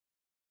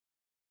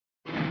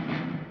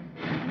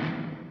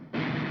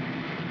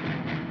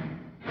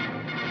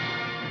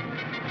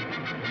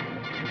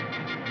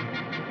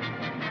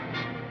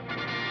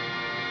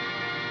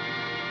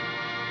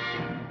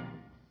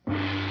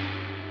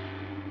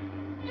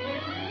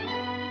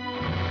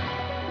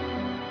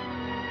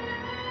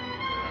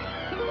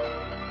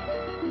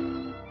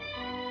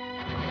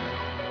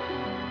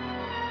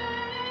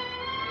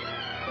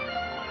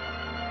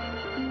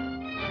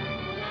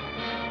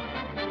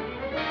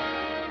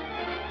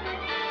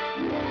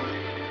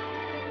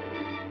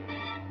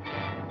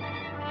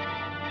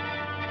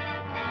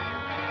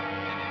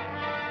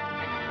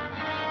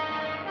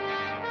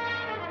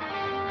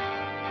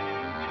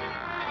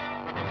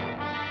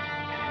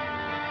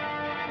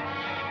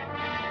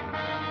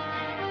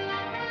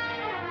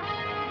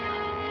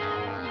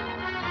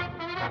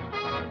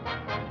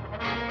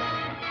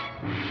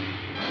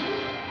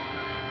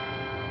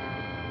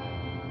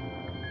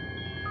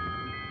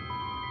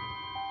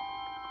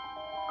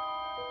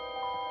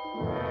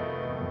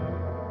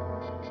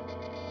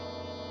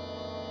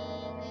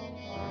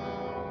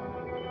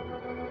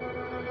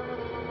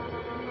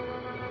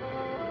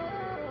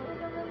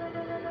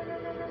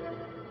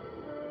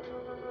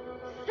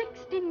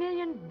$60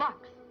 million.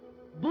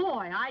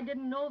 Boy, I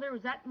didn't know there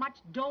was that much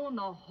dough in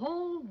the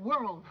whole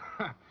world.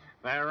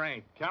 There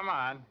ain't. Come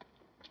on.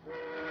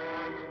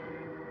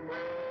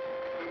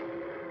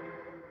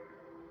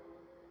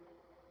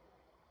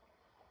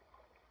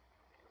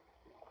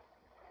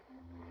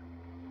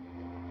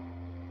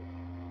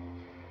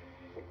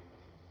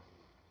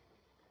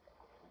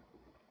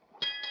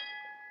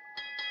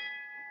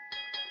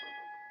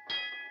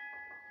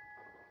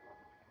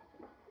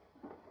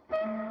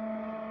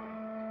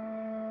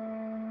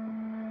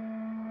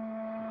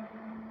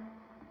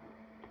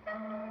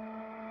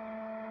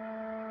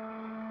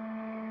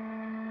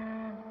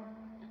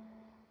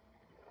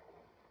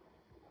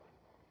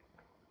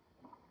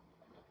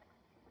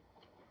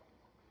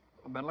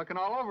 I've been looking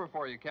all over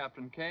for you,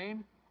 Captain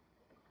Kane.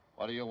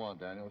 What do you want,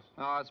 Daniels?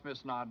 Oh, it's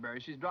Miss Nodbury.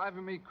 She's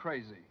driving me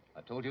crazy.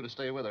 I told you to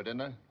stay with her,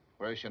 didn't I?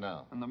 Where is she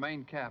now? In the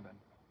main cabin.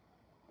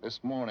 This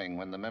morning,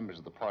 when the members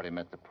of the party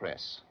met the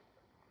press,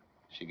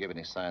 she give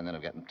any sign then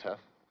of getting tough?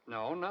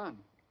 No, none.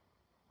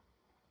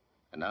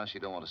 And now she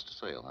don't want us to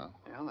sail, huh?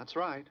 Yeah, that's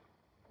right.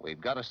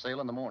 We've got to sail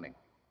in the morning.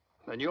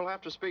 Then you'll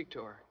have to speak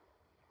to her.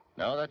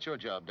 No, that's your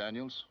job,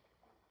 Daniels.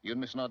 You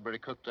and Miss Nodbury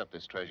cooked up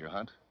this treasure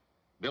hunt.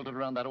 Built it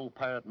around that old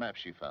pirate map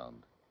she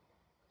found.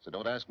 So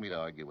don't ask me to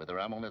argue with her.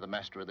 I'm only the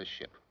master of this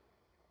ship.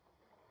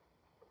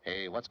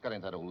 Hey, what's got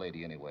into that old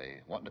lady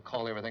anyway? Wanting to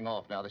call everything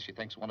off now that she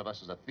thinks one of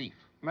us is a thief.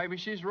 Maybe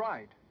she's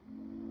right.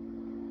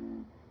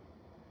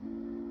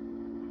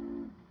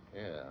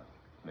 Yeah,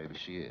 maybe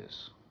she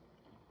is.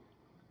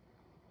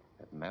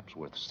 That map's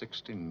worth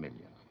 $60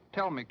 million.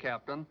 Tell me,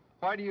 Captain,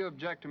 why do you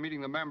object to meeting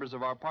the members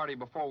of our party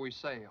before we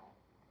sail?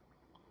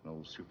 An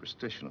old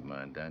superstition of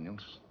mine,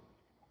 Daniels.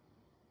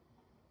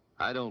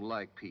 I don't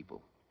like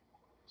people,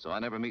 so I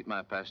never meet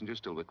my passengers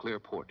till we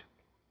clear port.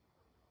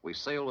 We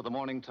sail with the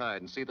morning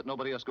tide and see that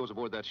nobody else goes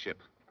aboard that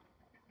ship.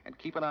 And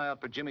keep an eye out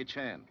for Jimmy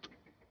Chan.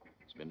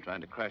 He's been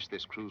trying to crash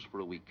this cruise for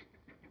a week.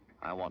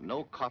 I want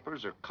no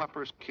coppers or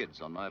coppers'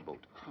 kids on my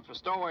boat. If a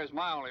stowaway is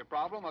my only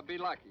problem, I'd be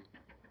lucky.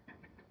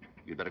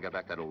 You'd better get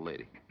back that old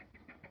lady.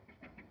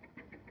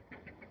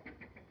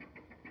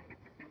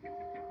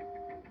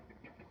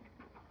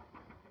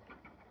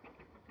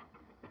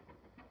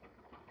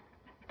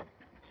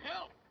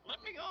 Help!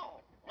 Let me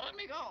go! Let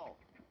me go!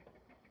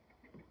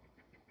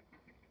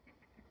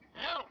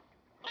 Help!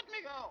 Let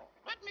me go!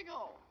 Let me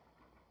go!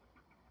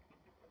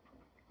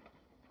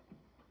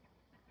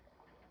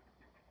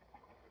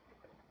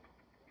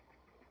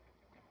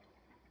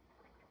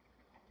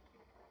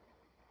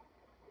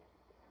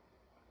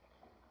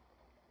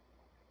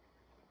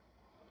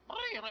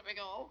 Please let me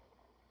go.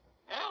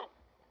 Help!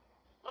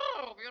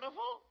 Hello,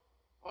 beautiful.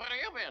 Where have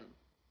you been?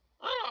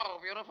 Hello,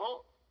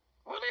 beautiful.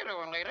 What are you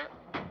doing later?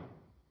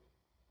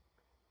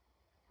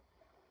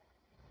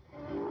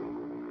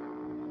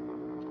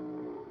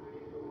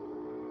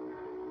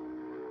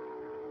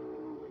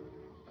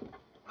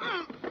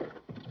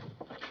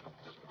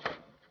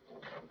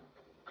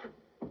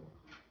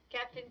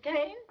 Captain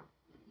Kane?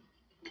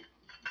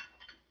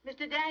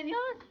 Mr. Daniels?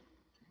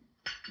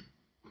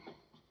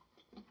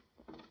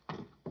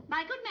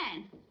 My good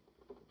man,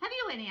 have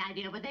you any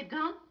idea where they've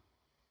gone?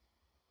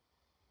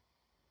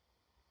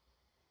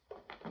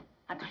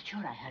 I'm not sure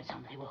I heard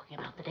somebody walking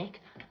about the deck.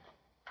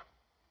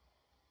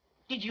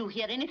 Did you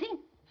hear anything?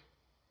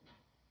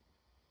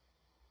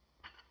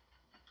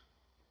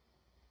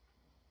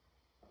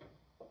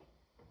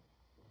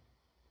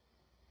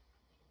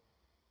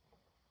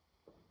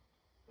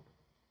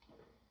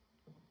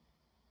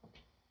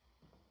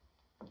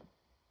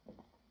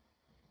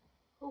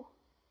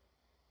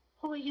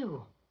 Who are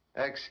you?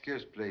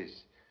 Excuse,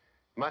 please.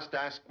 Must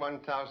ask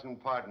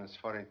 1,000 pardons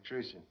for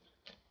intrusion.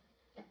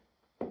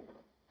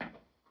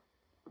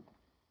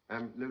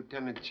 I'm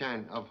Lieutenant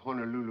Chan of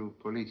Honolulu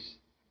Police.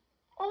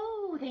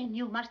 Oh, then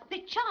you must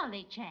be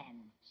Charlie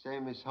Chan.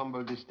 Same as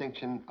humble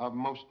distinction of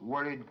most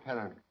worried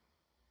parent.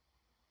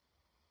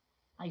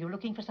 Are you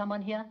looking for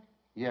someone here?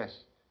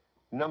 Yes.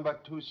 Number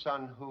 2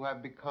 son who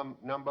have become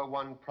number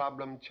 1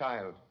 problem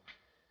child.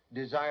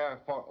 Desire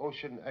for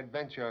ocean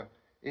adventure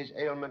is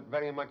ailment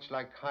very much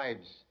like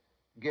hives.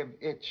 Give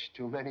itch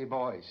to many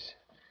boys.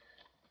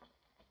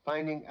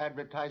 Finding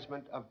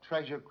advertisement of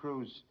treasure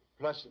cruise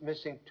plus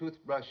missing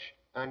toothbrush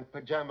and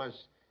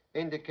pajamas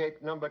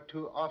indicate number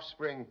 2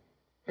 offspring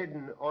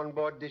hidden on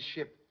board this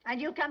ship. And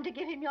you come to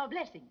give him your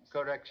blessings?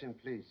 Correction,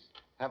 please.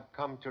 have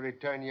come to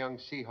return young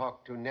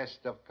Seahawk to nest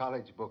of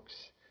college books.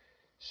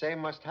 Same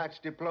must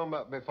hatch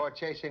diploma before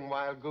chasing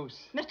wild goose.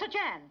 Mr.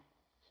 Jan,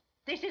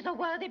 this is a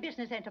worthy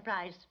business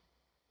enterprise.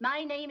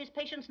 My name is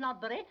Patience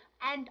Nodbury,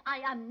 and I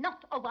am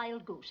not a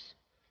wild goose.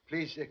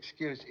 Please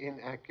excuse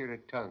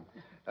inaccurate tongue.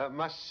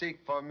 Must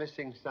seek for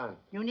missing son.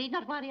 You need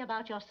not worry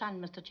about your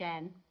son, Mr.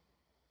 Chan.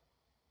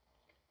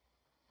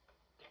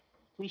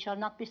 We shall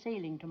not be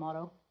sailing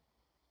tomorrow.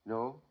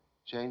 No?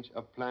 Change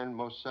of plan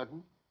most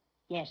sudden?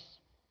 Yes.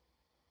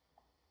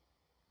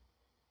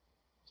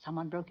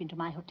 Someone broke into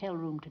my hotel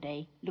room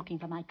today, looking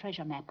for my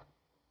treasure map.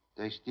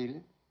 They steal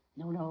it?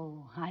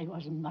 No, I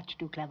wasn't much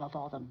too clever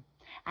for them.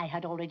 I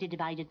had already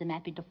divided the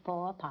map into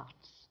 4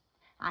 parts.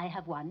 I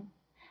have one.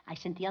 I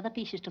sent the other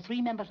pieces to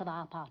 3 members of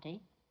our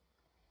party.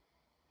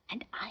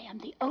 And I am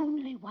the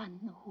only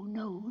one who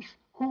knows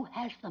who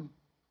has them.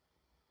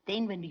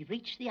 Then when we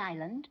reach the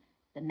island,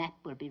 the map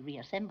will be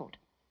reassembled.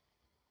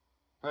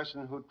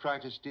 Person who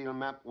tried to steal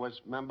map was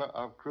member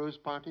of cruise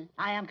party?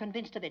 I am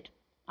convinced of it.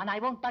 And I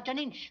won't budge an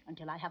inch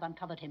until I have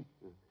uncovered him.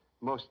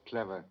 Most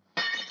clever.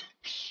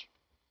 Shh.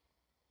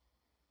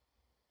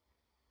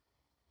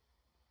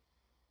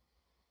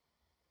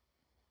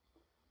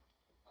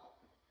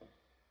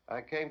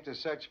 I came to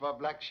search for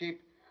black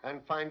sheep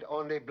and find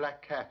only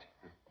black cat.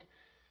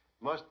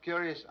 Most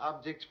curious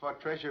objects for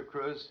treasure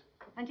cruise.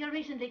 Until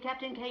recently,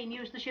 Captain Kane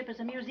used the ship as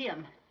a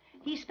museum.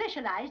 He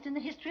specialized in the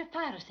history of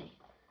piracy.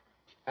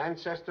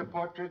 Ancestor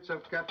portraits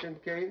of Captain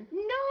Kane?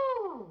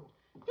 No!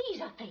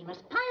 These are famous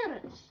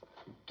pirates.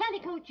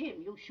 Calico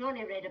Jim, you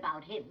surely read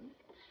about him.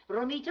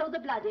 Romito the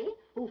Bloody,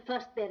 who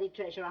first buried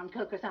treasure on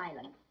Cocos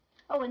Island.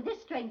 Oh, and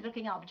this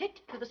strange-looking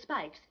object with the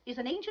spikes is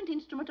an ancient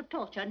instrument of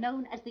torture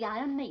known as the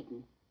Iron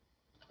Maiden.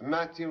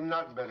 Matthew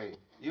Nodbury.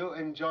 You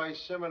enjoy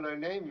similar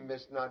name,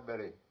 Miss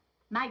Nodbury.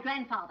 My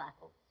grandfather.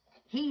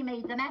 He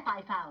made the map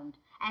I found.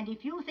 And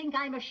if you think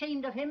I'm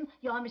ashamed of him,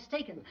 you're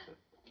mistaken.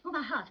 Oh,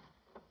 my heart.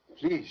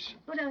 Please.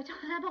 Oh, no,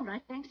 I'm all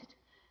right, thanks.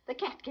 The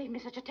cat gave me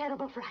such a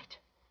terrible fright.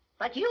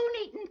 But you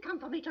needn't come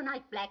for me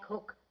tonight, Black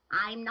Hook.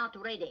 I'm not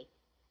ready.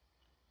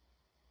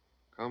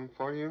 Come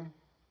for you?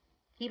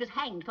 He was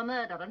hanged for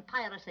murder and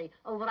piracy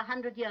over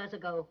 100 years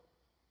ago.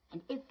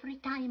 And every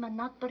time a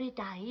Nodbury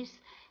dies,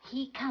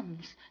 he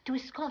comes to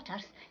escort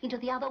us into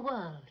the other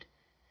world.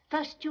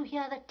 First you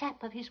hear the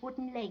tap of his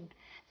wooden leg,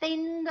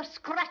 then the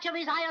scratch of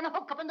his iron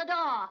hook upon the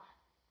door.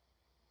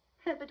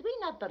 But we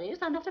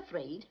Nodburys are not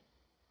afraid.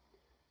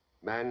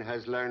 Man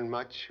has learned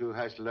much who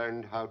has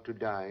learned how to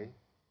die.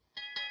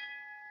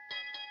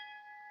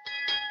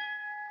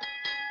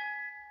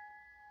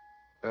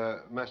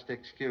 Must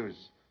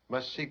excuse.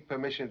 Must seek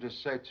permission to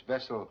search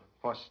vessel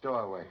for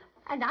stowaway.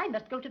 And I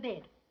must go to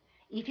bed.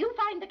 If you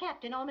find the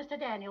captain or Mr.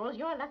 Daniels,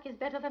 your luck is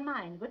better than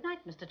mine. Good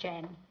night, Mr.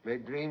 Chan. May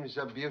dreams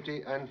of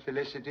beauty and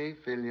felicity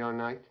fill your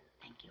night.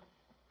 Thank you.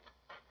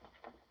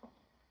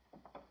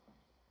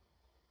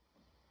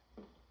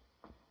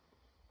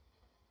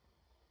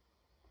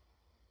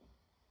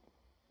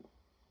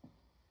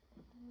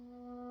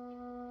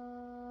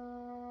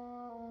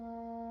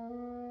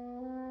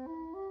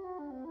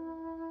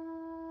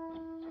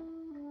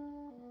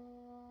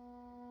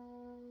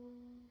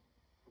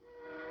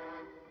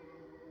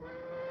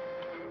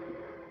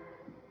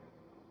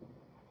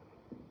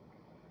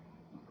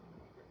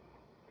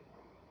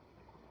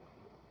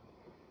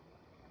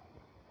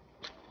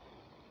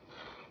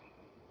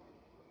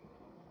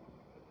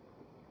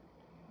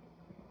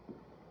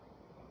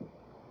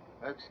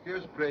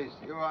 Excuse, please.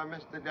 You are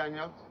Mr.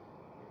 Daniels?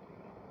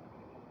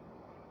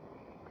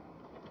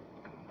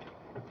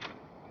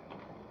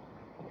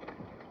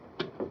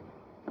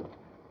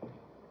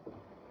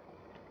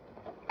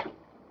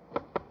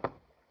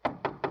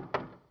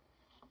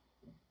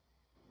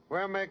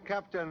 Where may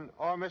Captain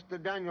or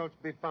Mr. Daniels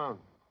be found?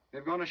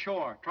 They've gone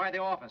ashore. Try the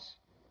office.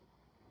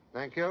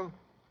 Thank you.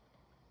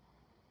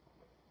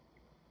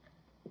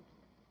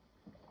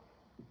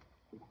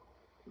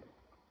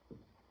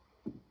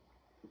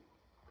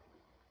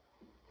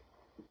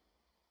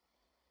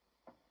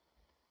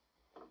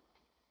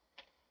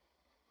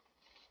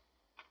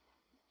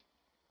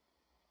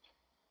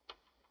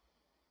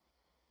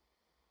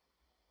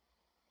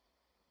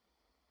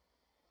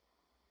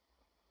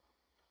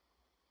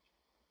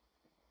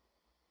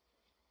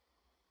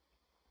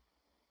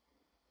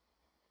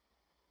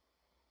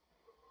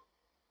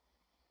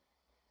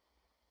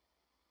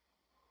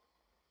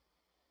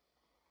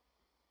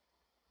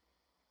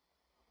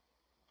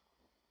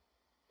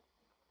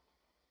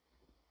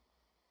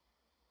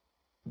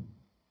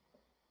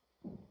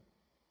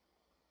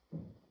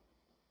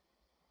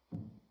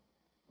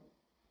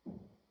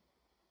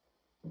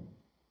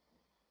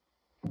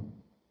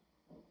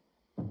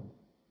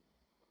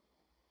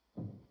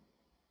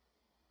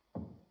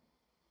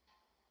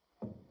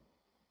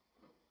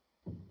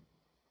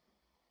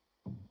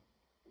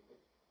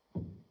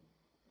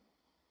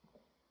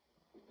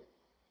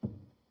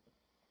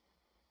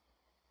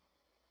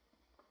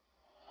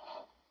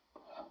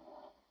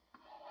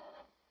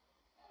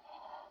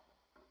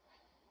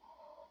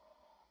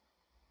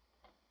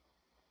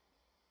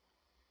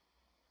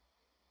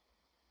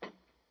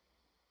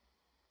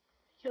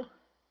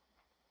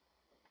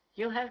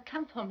 You have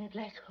come for me,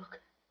 Black Hook.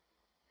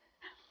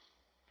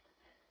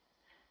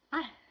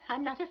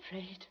 I'm not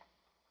afraid.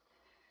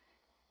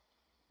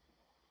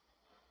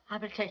 I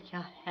will take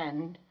your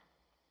hand.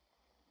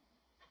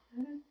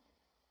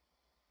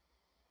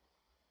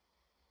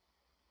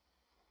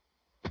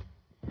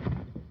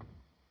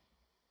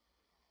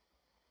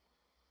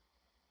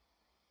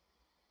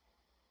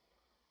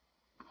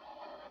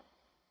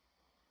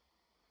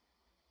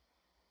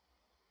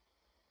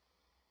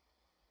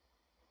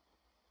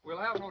 We'll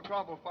have no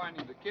trouble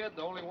finding the kid.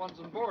 The only ones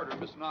on board are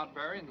Miss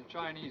Nodbury and the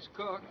Chinese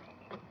cook.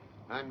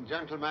 And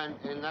gentlemen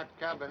in that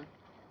cabin.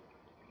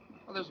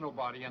 Well, there's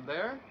nobody in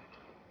there.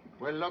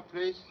 Will look,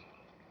 please.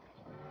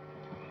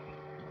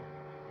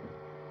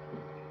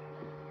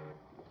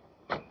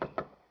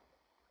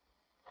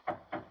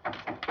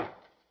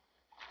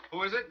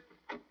 Who is it?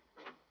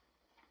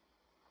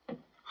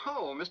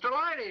 Oh, Mr.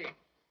 Lydig.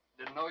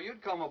 Didn't know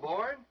you'd come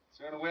aboard. It's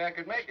the only way I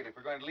could make it if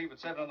we're going to leave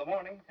at 7 in the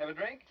morning. Have a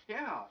drink?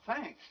 Yeah,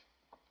 thanks.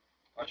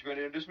 Aren't you going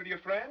to introduce me to your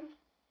friend?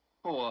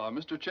 Oh,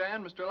 Mr.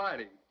 Chan, Mr.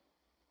 Lydig.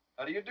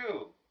 How do you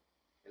do?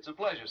 It's a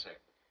pleasure, sir.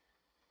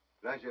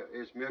 Pleasure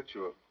is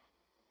mutual.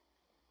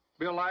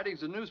 Bill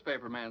Lydig's a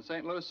newspaper man,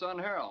 St. Louis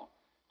Sun-Herald.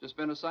 Just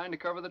been assigned to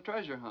cover the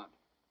treasure hunt.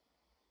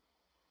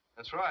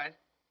 That's right.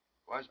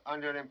 Was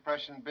under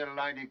impression Bill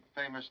Lydig,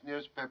 famous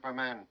newspaper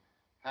man,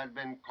 had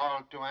been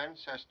called to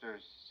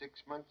ancestors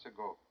 6 months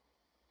ago.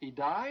 He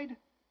died?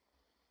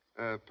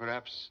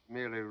 Perhaps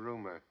merely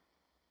rumor.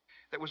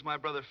 That was my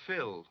brother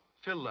Phil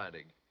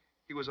Lydig.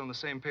 He was on the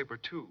same paper,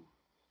 too.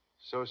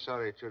 So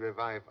sorry to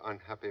revive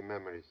unhappy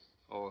memories.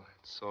 Oh,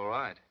 it's all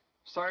right.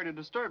 Sorry to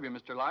disturb you,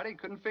 Mr. Lydig.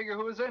 Couldn't figure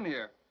who was in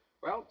here.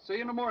 Well, see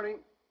you in the morning.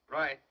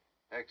 Right.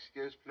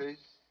 Excuse, please.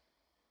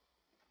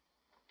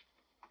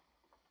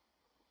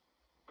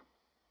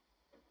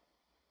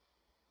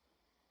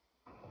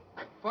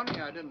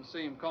 Funny I didn't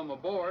see him come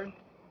aboard.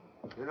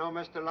 You know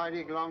Mr.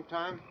 Lydig long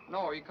time?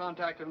 No, he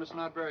contacted Miss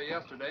Nodbury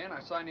yesterday, and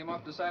I signed him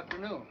up this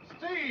afternoon.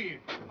 Steve!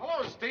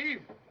 Hello,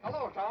 Steve.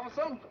 Hello,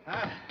 Thomasson.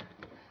 I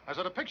was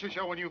at a picture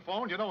show when you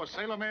phoned. You know, a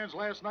sailor man's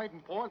last night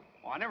in port.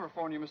 Oh, I never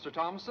phoned you, Mr.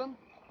 Thomasson.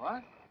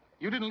 What?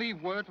 You didn't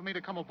leave word for me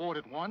to come aboard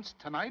at once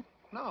tonight?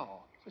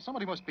 No. Say,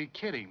 somebody must be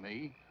kidding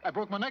me. I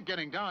broke my neck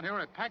getting down here.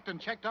 I packed and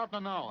checked out in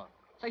an hour.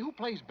 Say, who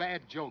plays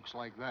bad jokes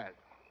like that?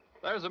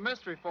 There's a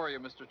mystery for you,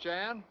 Mr.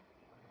 Chan.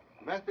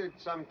 Methods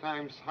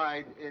sometimes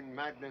hide in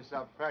madness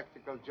of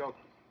practical joke.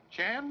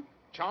 Chan?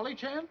 Charlie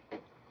Chan?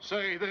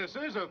 Say, this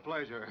is a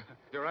pleasure.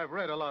 Here, I've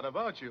read a lot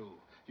about you.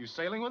 You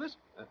sailing with us?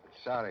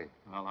 Sorry.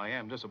 Well, I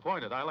am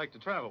disappointed. I like to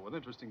travel with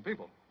interesting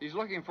people. He's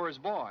looking for his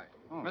boy.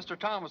 Oh. Mr.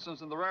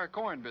 Thomasson's in the rare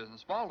coin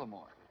business,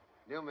 Baltimore.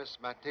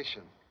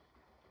 Numismatician.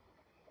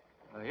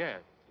 Yeah.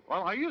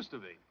 Well, I used to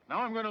be.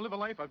 Now I'm going to live a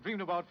life I've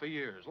dreamed about for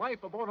years.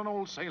 Life aboard an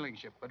old sailing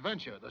ship.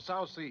 Adventure, the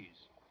South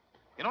Seas.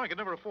 You know, I could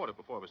never afford it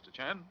before, Mr.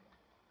 Chan.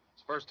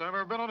 It's the first time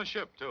I've ever been on a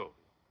ship, too.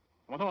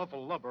 I'm an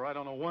awful lubber. I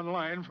don't know one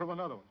line from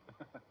another one.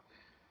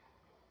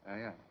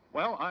 Yeah.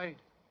 Well, I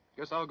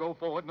guess I'll go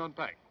forward and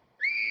unpack.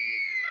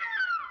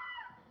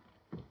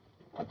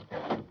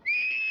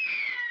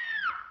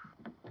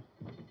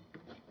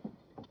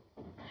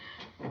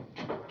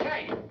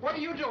 Hey, what are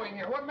you doing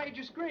here? What made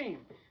you scream?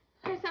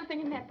 There's something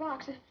in that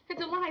box.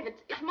 It's alive.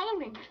 It's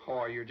moaning.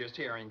 Oh, you're just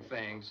hearing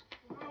things.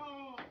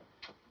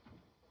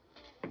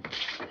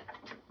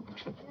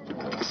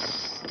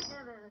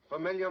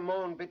 Familiar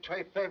moan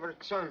betray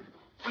favorite son.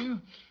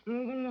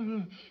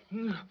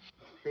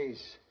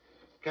 Please,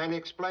 can you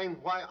explain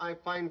why I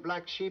find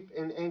black sheep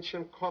in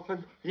ancient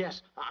coffin?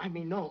 Yes, I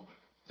mean, no.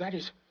 That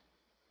is,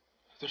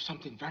 there's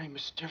something very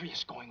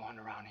mysterious going on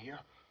around here.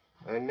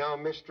 And now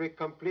mystery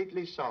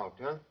completely solved,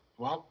 huh?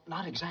 Well,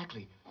 not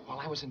exactly. While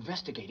I was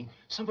investigating,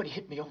 somebody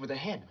hit me over the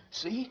head.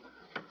 See?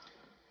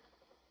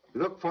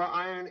 Look for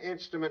iron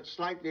instrument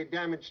slightly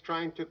damaged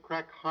trying to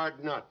crack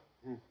hard nut.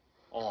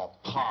 Oh,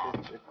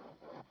 Pop.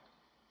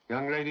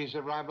 Young lady's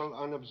arrival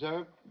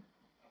unobserved?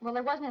 Well,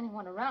 there wasn't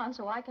anyone around,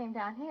 so I came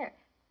down here.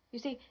 You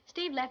see,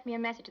 Steve left me a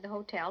message at the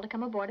hotel to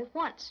come aboard at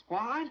once.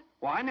 What?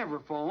 Well, I never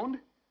phoned.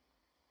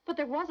 But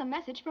there was a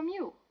message from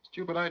you.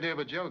 Stupid idea of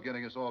a joke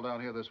getting us all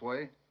down here this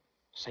way.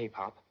 Say,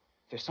 Pop,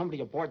 there's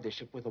somebody aboard this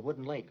ship with a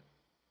wooden leg.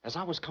 As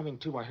I was coming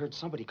to, I heard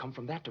somebody come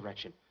from that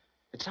direction.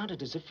 It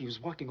sounded as if he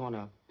was walking on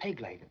a peg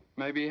leg.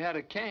 Maybe he had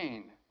a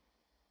cane.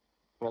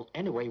 Well,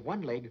 anyway,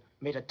 one leg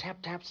made a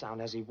tap-tap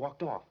sound as he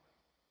walked off.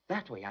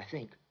 That way, I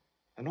think.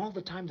 And all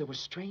the time there was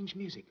strange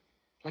music,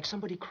 like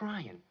somebody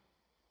crying.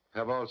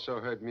 Have also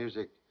heard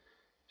music.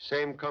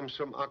 Same comes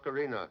from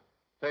ocarina,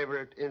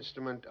 favorite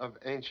instrument of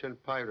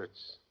ancient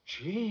pirates.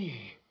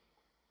 Gee,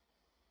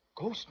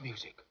 ghost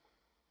music.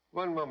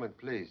 One moment,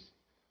 please.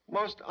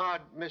 Most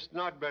odd Miss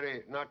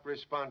Nodbury not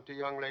respond to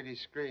young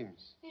lady's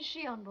screams. Is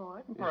she on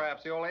board?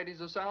 Perhaps the old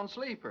lady's a sound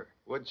sleeper.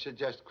 Would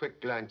suggest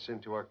quick glance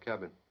into our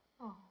cabin.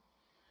 Oh.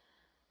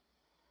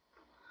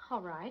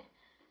 All right.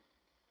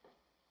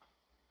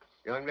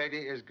 Young lady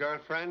is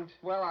girlfriend?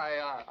 Well,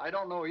 I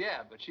don't know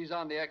yet, but she's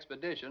on the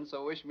expedition,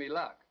 so wish me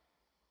luck.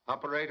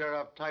 Operator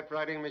of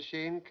typewriting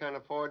machine, can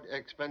afford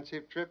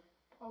expensive trip?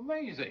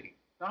 Amazing.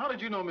 Now, how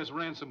did you know Miss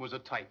Ransome was a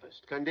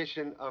typist?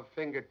 Condition of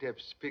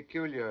fingertips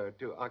peculiar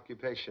to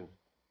occupation.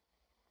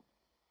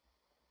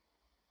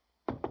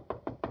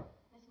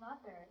 Miss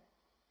Nodbury.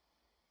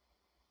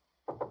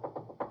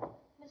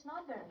 Miss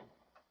Nodbury.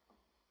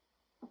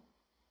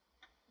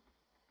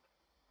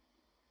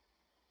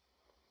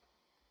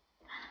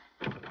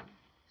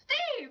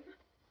 Steve!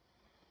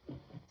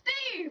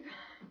 Steve!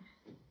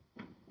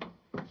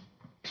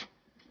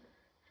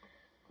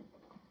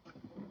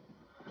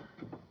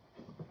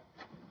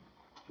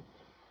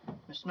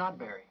 Miss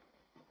Nodbury.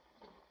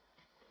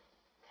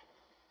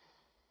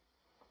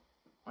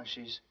 Why,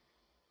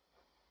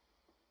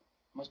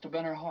 must have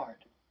been her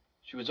heart.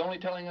 She was only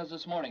telling us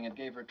this morning it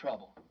gave her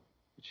trouble.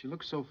 But she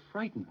looked so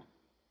frightened.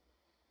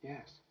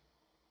 Yes.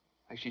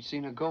 Like she'd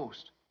seen a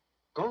ghost.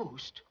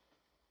 Ghost?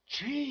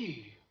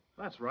 Gee.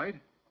 That's right.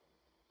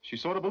 She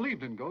sort of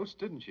believed in ghosts,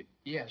 didn't she?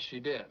 Yes,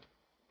 she did.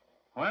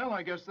 Well,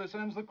 I guess this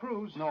ends the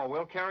cruise. No,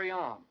 we'll carry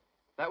on.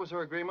 That was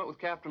her agreement with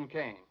Captain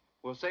Kane.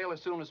 We'll sail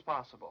as soon as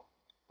possible.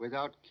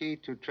 Without key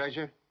to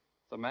treasure?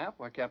 The map?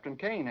 Why, Captain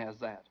Kane has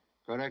that.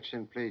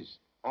 Correction, please.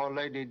 Old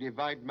lady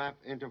divide map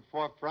into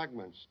 4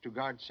 fragments to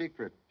guard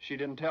secret. She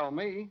didn't tell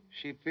me.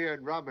 She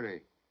feared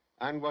robbery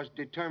and was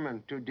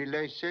determined to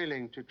delay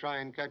sailing to try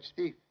and catch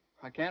thief.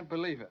 I can't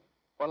believe it.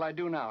 What'll I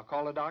do now?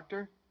 Call a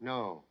doctor?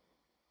 No.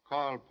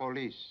 Call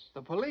police.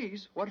 The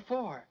police? What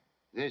for?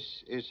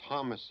 This is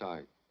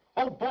homicide.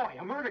 Oh, boy,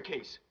 a murder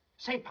case.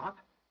 Say, Pop,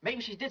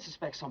 maybe she did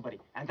suspect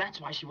somebody, and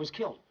that's why she was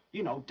killed.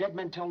 You know, dead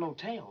men tell no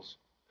tales.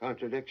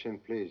 Contradiction,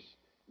 please.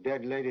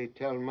 Dead lady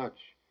tell much.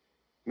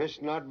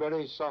 Miss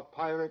Nodbury saw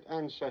pirate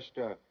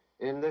ancestor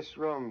in this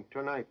room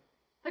tonight.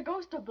 The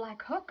ghost of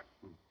Black Hook?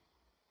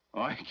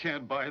 Oh, I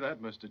can't buy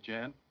that, Mr.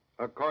 Chan.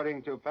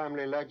 According to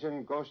family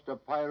legend, ghost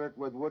of pirate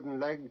with wooden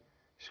leg,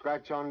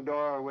 scratch on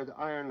door with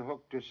iron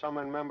hook to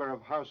summon member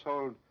of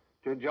household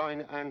to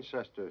join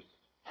ancestors.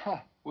 Huh,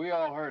 we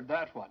all heard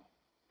that one.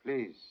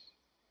 Please,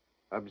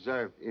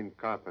 observe in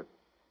carpet.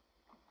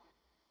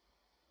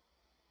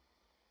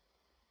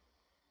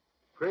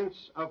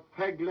 Prints of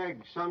peg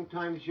leg,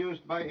 sometimes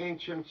used by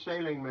ancient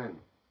sailing men.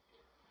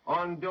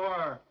 On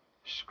door,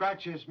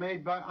 scratches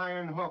made by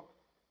iron hook,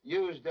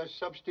 used as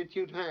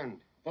substitute hand.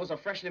 Those are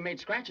freshly made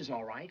scratches,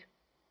 all right.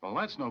 Well,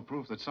 that's no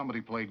proof that somebody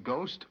played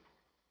ghost.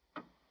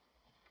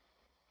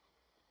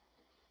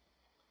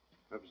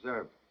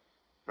 Observe.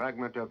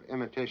 Fragment of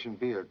imitation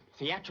beard.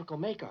 Theatrical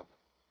makeup.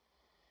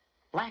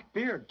 Black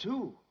beard,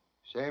 too.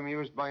 Same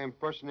used by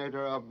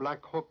impersonator of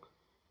Black Hook.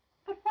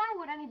 But why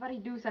would anybody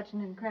do such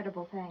an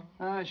incredible thing?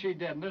 She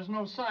didn't. There's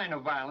no sign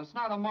of violence,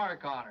 not a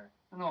mark on her.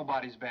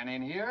 Nobody's been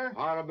in here.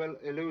 Horrible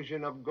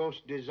illusion of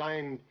ghost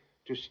designed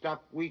to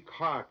stop weak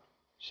heart.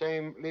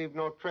 Same leave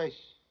no trace.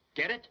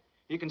 Get it?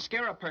 You can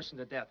scare a person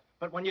to death,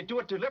 but when you do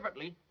it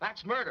deliberately,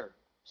 that's murder.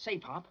 Say,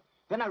 Pop,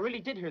 then I really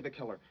did hear the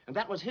killer, and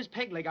that was his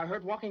peg leg I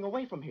heard walking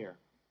away from here.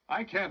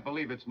 I can't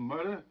believe it's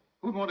murder.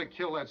 Who'd want to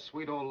kill that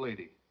sweet old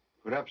lady?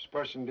 Perhaps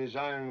person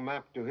desiring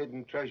map to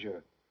hidden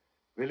treasure.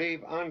 We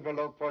leave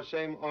envelope for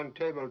same on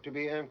table to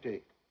be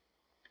empty.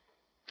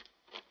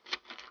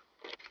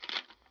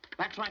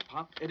 That's right,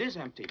 Pop. It is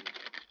empty.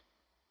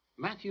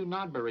 Matthew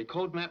Nodbury,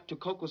 code map to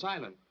Cocos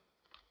Island.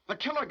 The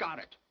killer got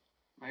it.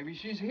 Maybe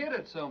she's hid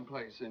it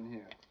someplace in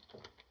here.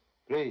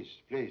 Please,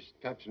 please,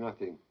 touch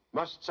nothing.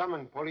 Must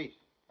summon police.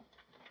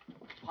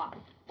 Pop,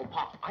 oh,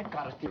 Pop, I've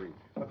got a theory.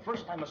 But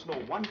first I must know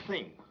one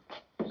thing.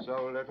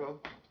 So little?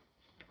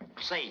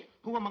 Say,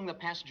 who among the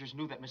passengers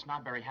knew that Miss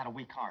Nodbury had a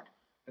weak heart?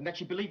 And that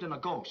she believed in a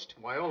ghost?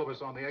 Why, all of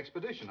us on the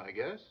expedition, I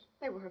guess.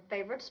 They were her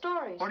favorite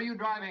stories. What are you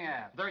driving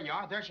at? There you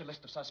are. There's your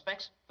list of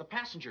suspects. The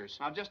passengers.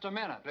 Now, just a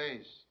minute.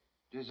 Please,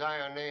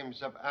 desire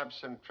names of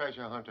absent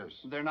treasure hunters.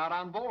 They're not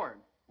on board.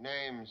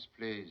 Names,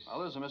 please.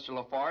 Well, there's a Mr.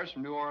 Lafarge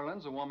from New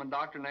Orleans, a woman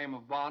doctor named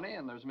of Bonney,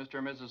 and there's Mr.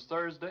 and Mrs.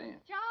 Thursday.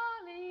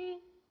 Charlie,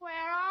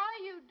 where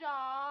are you,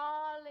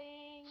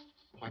 darling?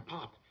 Why,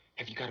 Pop,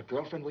 have you got a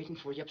girlfriend waiting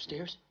for you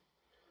upstairs?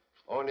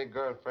 Only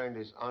girlfriend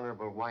is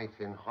honorable wife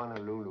in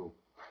Honolulu.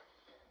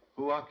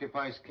 Who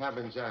occupies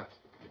cabins aft?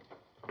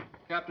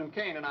 Captain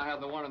Kane and I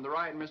have the one on the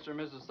right, and Mr. and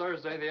Mrs.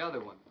 Thursday the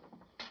other one.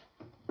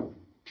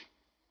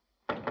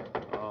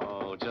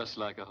 Oh, just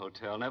like a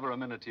hotel. Never a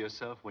minute to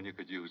yourself when you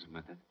could use a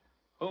minute.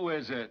 Who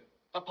is it?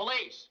 The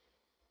police.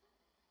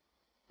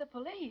 The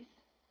police?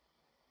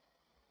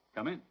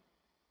 Come in.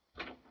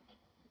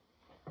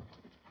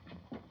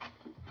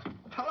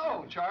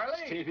 Hello,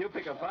 Charlie. Steve, you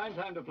pick a fine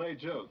time to play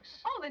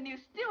jokes. Oh, the new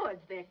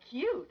stewards. They're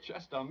cute.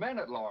 Just a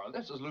minute, Laura.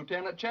 This is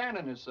Lieutenant Chan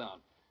and his son.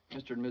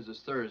 Mr. and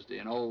Mrs. Thursday,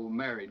 an old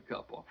married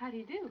couple. How do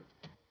you do?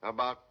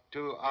 About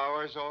 2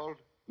 hours old?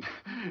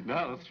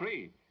 No,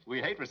 3.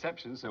 We hate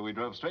receptions, so we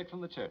drove straight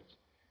from the church.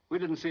 We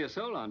didn't see a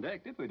soul on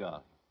deck, did we,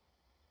 Doc?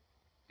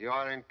 You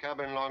are in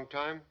cabin long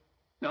time?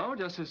 No,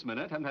 just this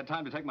minute. Haven't had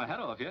time to take my hat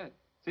off yet.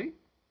 See?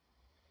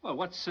 Well,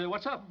 what's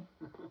up?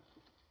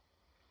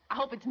 I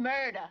hope it's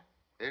murder.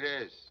 It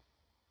is.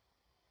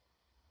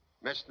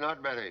 Miss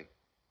Nodbury,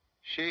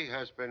 she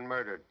has been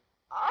murdered.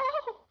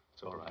 Oh!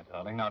 It's all right,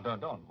 darling. Now,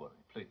 don't worry,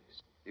 please.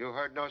 You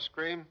heard no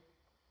scream?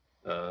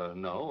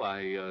 No,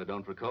 I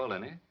don't recall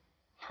any.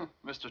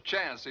 Mr.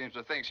 Chan seems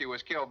to think she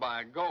was killed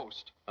by a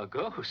ghost. A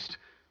ghost?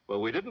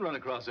 Well, we didn't run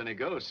across any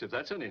ghosts, if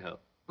that's any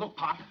help. Look,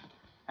 Pop,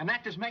 an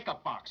actor's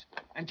makeup box.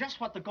 And just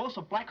what the ghost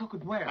of Black Hook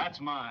would wear. That's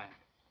mine.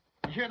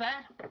 You hear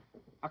that?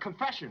 A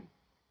confession.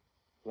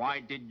 Why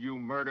did you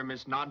murder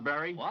Miss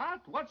Nodbury?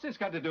 What? What's this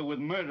got to do with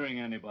murdering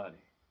anybody?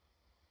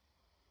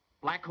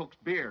 Black Hook's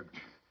beard.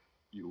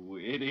 You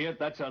idiot,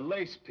 that's a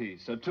lace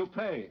piece, a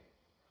toupee.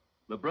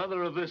 The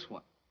brother of this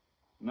one.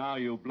 Now,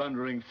 you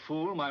blundering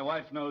fool, my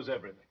wife knows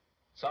everything.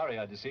 Sorry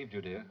I deceived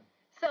you, dear.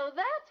 So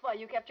that's why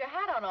you kept your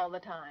hat on all the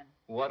time.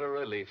 What a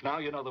relief. Now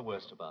you know the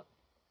worst about it.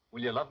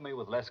 Will you love me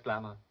with less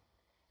glamour?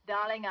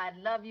 Darling, I'd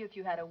love you if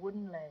you had a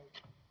wooden leg.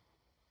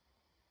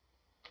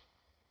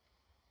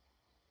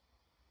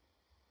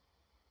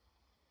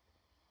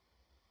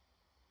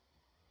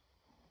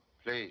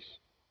 Please.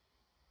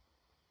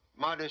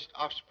 Modest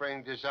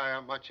offspring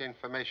desire much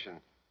information.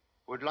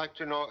 Would like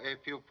to know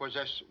if you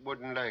possess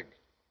wooden leg.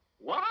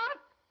 What?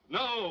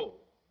 No.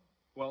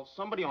 Well,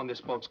 somebody on this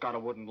boat's got a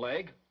wooden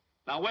leg.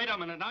 Now, wait a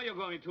minute. Now you're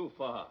going too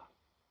far.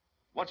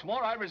 What's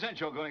more, I resent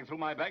your going through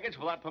my baggage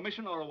without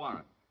permission or a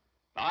warrant.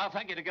 Now, I'll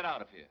thank you to get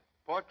out of here.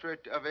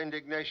 Portrait of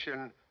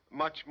indignation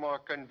much more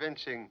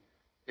convincing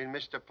in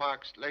Mr.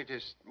 Park's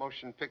latest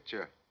motion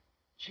picture.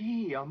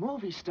 Gee, a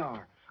movie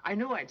star. I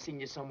knew I'd seen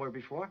you somewhere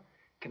before.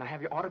 Can I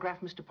have your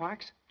autograph, Mr.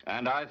 Parks?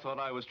 And I thought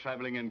I was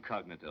traveling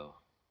incognito.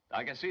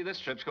 I can see this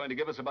trip's going to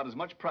give us about as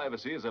much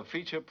privacy as a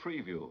feature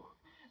preview.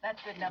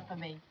 That's good enough for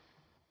me.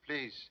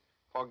 Please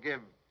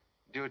forgive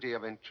duty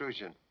of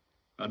intrusion.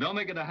 Now, don't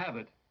make it a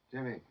habit.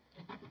 Jimmy.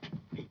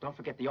 Hey, don't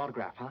forget the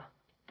autograph, huh?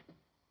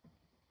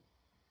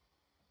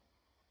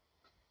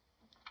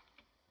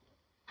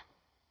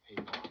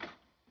 Hey,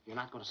 you're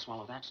not going to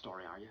swallow that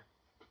story, are you?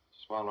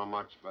 Swallow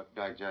much, but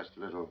digest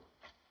little.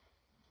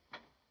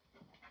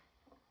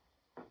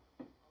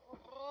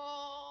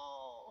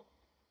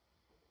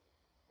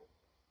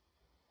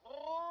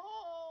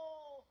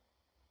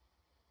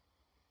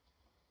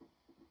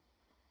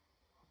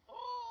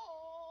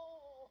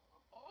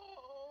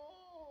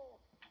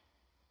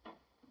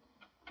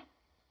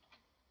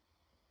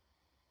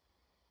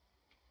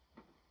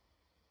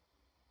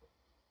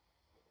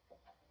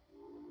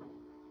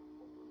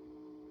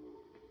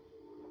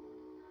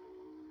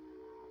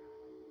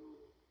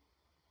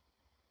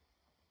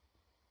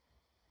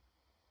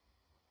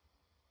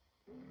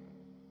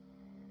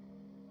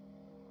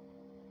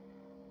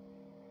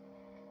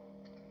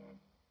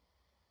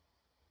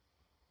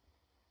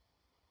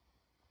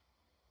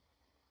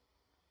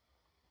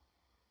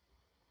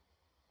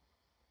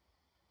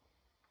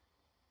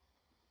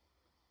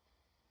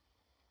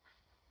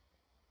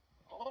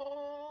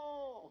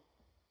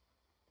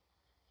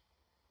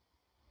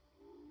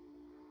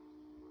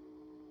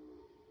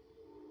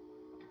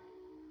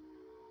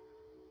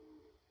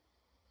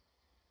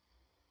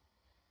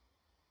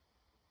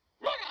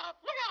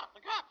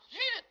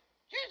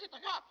 The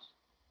cops!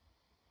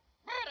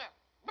 Murder!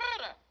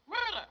 Murder!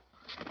 Murder!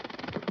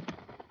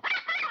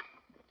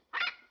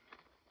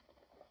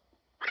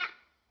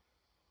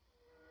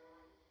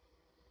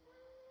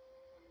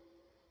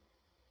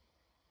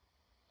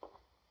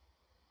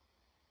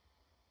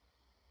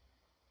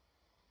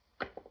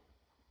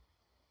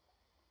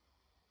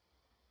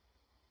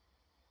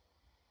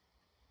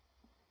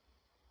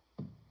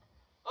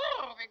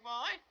 Oh, big boy.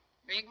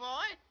 Big boy.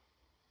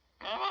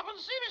 Come up and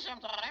see me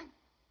sometime.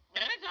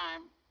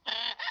 Anytime.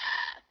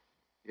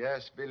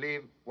 Yes,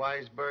 believe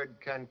wise bird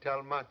can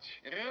tell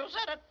much. You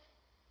said it.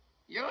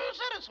 You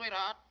said it,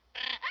 sweetheart.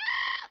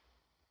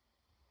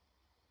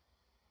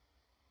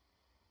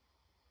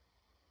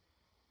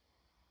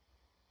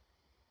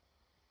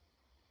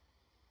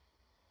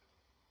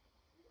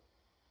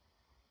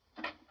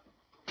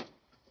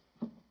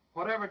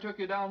 Whatever took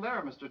you down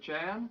there, Mr.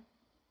 Chan?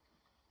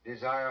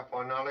 Desire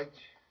for knowledge?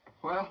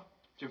 Well,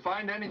 did you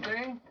find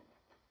anything?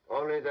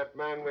 Only that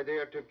man with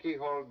ear to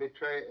keyhole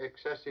betray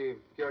excessive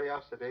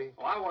curiosity.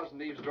 Oh, I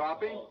wasn't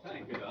eavesdropping. Oh,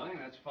 thank you, darling.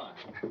 That's fine.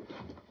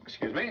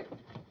 Excuse me.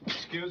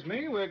 Excuse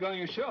me. We're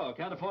going ashore.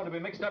 Can't afford to be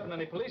mixed up in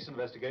any police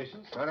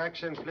investigations.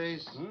 Correction,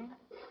 please.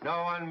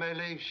 No one may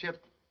leave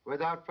ship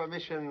without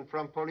permission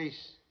from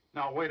police.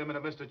 Now, wait a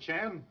minute, Mr.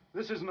 Chan.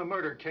 This isn't a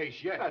murder case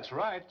yet. That's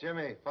right.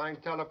 Jimmy,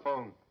 find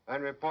telephone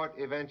and report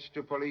events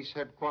to police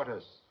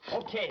headquarters.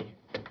 Okay.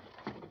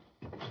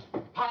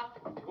 Pop,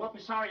 you won't be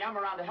sorry I'm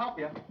around to help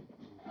you.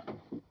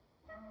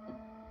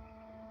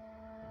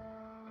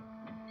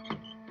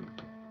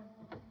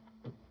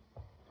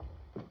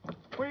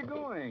 Where are you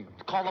going?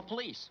 Call the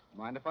police.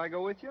 Mind if I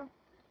go with you?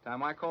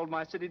 Time I called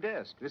my city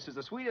desk. This is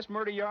the sweetest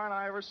murder yarn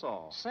I ever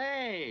saw.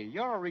 Say,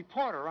 you're a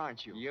reporter,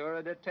 aren't you? You're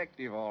a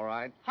detective, all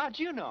right. How'd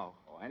you know?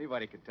 Oh,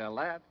 anybody could tell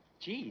that.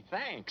 Gee,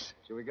 thanks.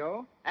 Shall we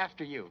go?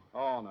 After you.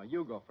 Oh, no,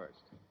 you go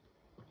first.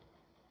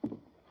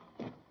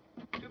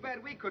 Too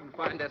bad we couldn't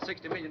find that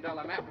 $60 million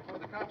map before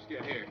the cops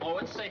get here. Oh,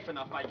 it's safe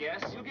enough, I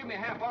guess. You'll give me a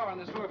half hour on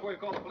this tour before you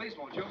call the police,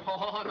 won't you?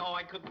 Oh, no,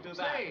 I couldn't do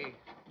that. Say,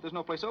 there's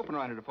no place open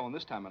around here to phone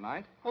this time of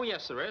night. Oh,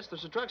 yes, there is.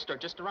 There's a drugstore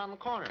just around the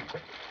corner.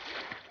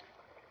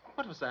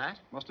 What was that?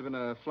 Must have been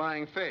a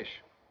flying fish.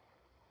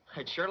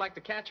 I'd sure like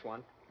to catch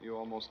one. You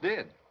almost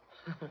did.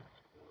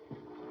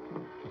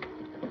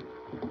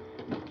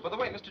 By the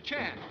way, Mr.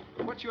 Chan,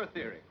 what's your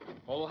theory?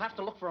 Well, we'll have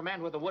to look for a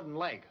man with a wooden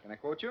leg. Can I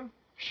quote you?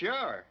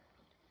 Sure.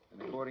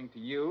 And according to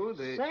you,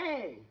 the...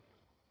 Say,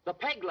 the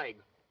peg leg.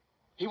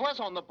 He was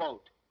on the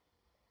boat.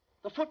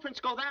 The footprints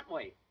go that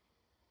way.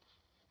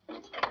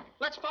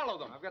 Let's follow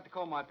them. I've got to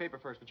call my paper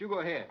first, but you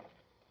go ahead.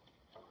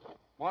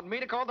 Want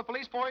me to call the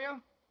police for you?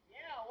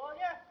 Yeah, will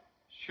ya?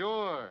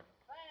 Sure.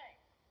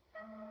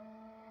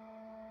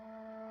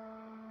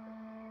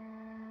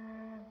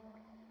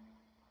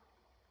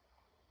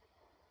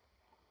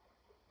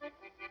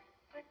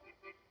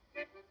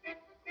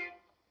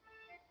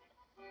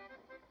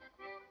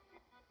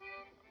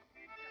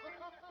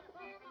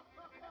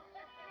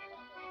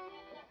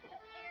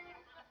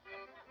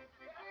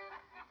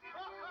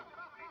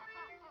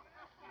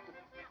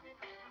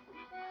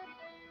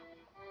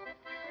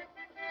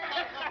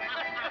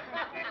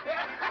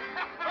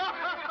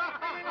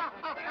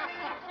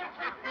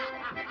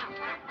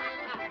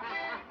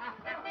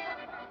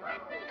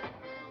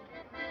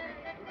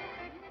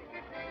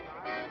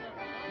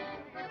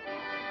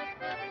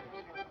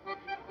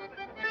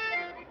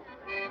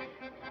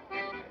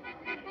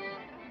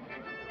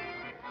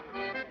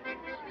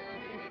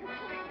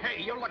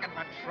 Hey, you're looking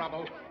for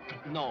trouble.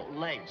 No,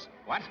 legs.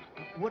 What?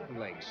 Wooden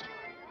legs.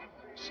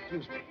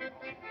 Excuse me.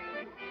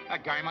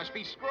 That guy must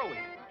be screwy.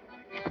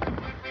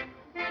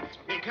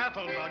 Be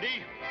careful,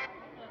 buddy.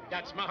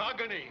 That's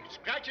mahogany.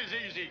 Scratches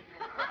easy.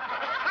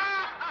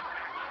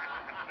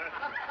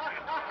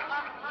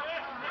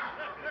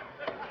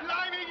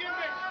 Blimey, you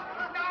miss.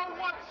 Now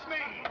what's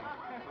me?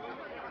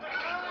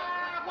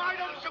 Why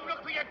don't you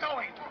look where you're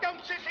going? Don't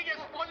you see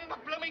you're spoiling the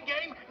blooming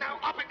game? Now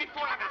up it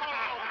before I fall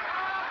out.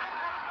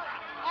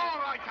 All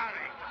right,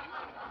 Harry.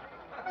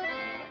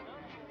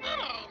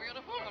 Oh,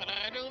 beautiful.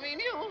 I do mean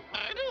you.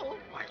 I do.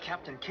 Why,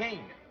 Captain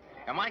Kane,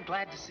 am I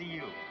glad to see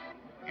you.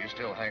 You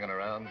still hanging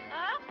around?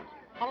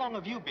 How long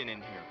have you been in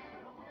here?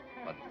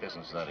 What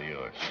business is that of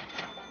yours?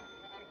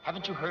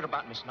 Haven't you heard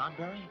about Miss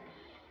Nodbury?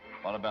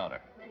 What about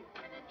her?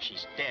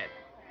 She's dead.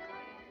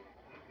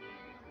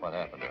 What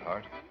happened to her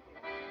heart?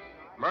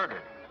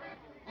 Murdered.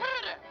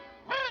 Murder.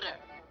 Murder.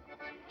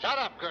 Shut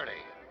up, Gertie.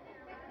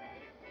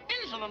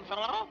 Insolent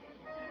fellow.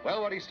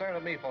 Well, what are you staring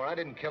at me for? I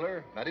didn't kill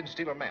her. I didn't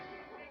steal her map.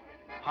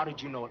 How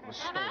did you know it was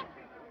stolen?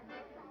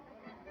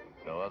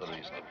 No other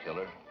reason to kill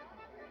her.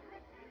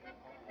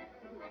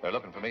 They're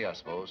looking for me, I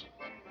suppose.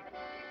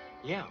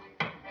 Yeah.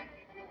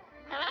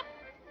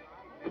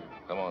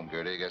 Come on,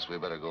 Gertie. Guess we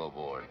better go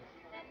aboard.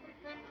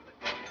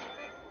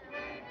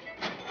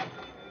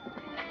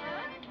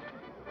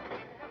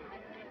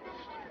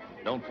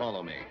 Don't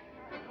follow me.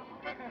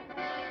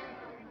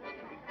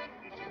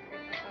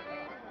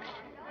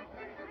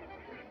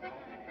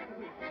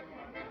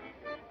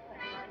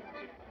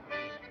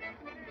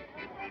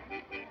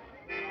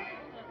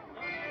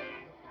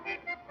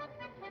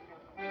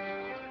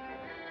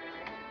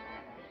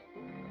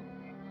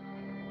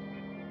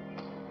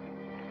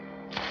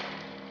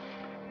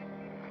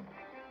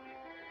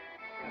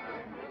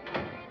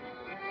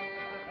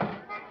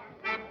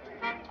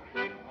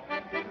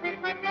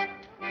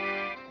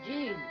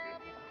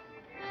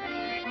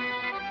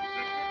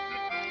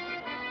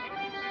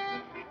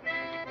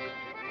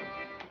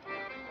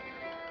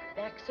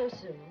 So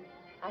soon.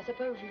 I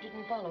suppose you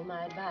didn't follow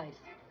my advice.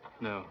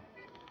 No.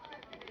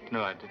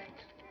 No, I didn't.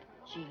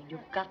 Jean,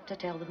 you've got to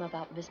tell them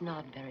about Miss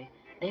Nodbury.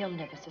 They'll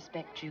never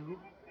suspect you.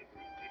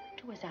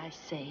 Do as I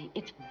say.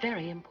 It's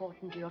very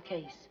important to your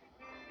case.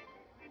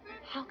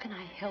 How can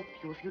I help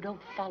you if you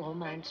don't follow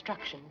my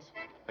instructions?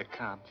 I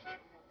can't.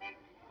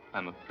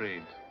 I'm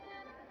afraid.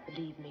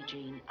 Believe me,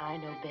 Jean, I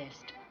know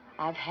best.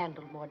 I've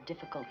handled more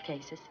difficult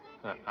cases.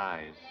 Her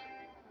eyes.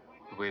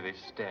 The way they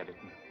stared at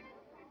me.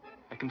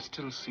 I can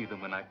still see them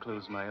when I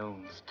close my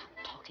own. Stop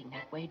talking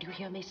that way. Do you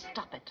hear me?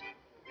 Stop it.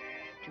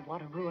 Do you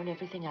want to ruin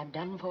everything I've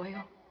done for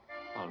you?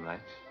 All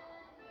right.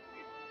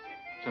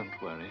 Don't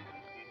worry.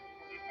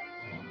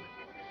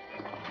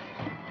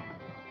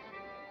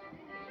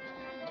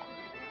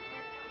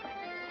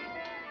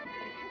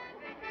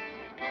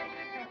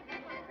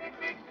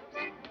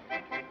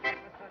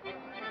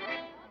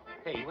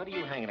 Hey, what are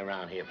you hanging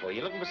around here for?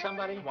 You looking for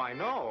somebody? Why,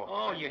 no.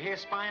 Oh, you're here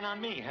spying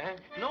on me, huh?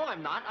 No,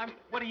 I'm not.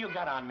 What do you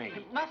got on me?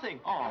 Nothing.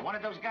 Oh, one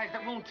of those guys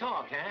that won't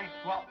talk,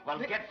 huh? Well,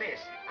 get this.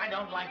 I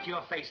don't like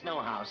your face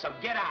nohow, so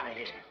get out of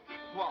here.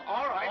 Well,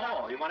 all right.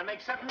 Oh, you want to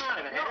make something out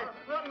of it, huh?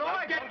 No, well,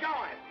 I get don't.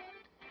 going.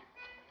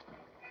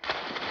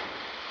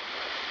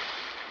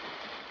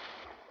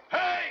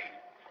 Hey!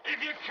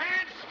 If you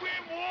can't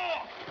swim,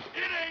 walk.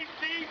 It ain't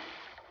deep.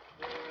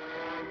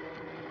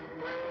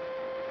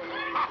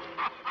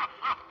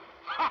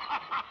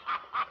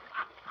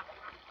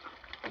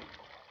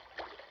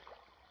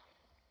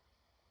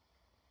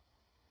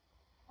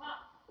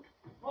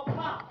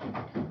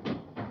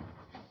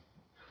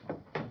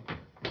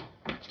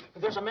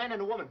 There's a man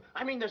and a woman.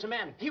 I mean, there's a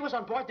man. He was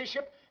on board this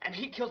ship, and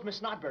he killed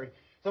Miss Nodbury.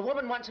 The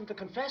woman wants him to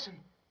confess, and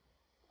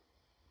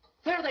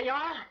there they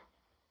are.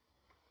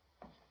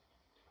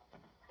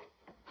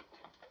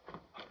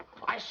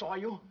 I saw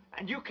you,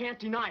 and you can't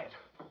deny it.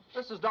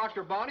 This is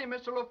Dr. Bonney and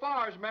Mr.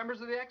 Lafarge,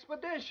 members of the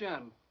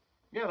expedition.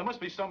 Yeah, there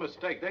must be some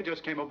mistake. They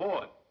just came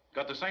aboard.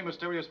 Got the same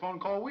mysterious phone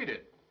call we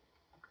did.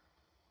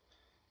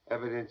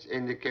 Evidence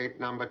indicate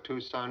number 2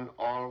 son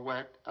all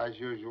wet as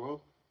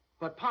usual.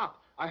 But,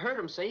 Pop, I heard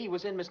him say he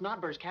was in Miss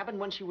Nodbury's cabin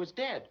when she was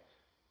dead.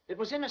 It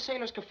was in a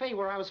sailor's cafe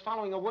where I was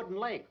following a wooden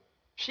leg.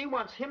 She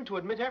wants him to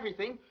admit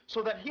everything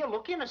so that he'll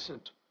look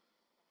innocent.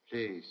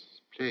 Please,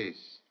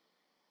 please.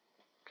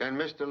 Can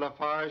Mr.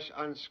 Lafarge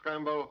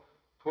unscramble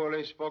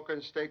poorly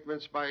spoken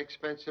statements by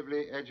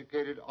expensively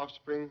educated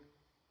offspring?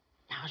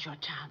 Now's your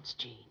chance,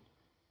 Jean.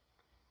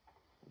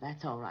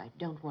 That's all right.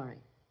 Don't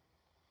worry.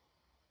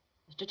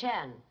 Mr.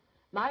 Chan,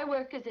 my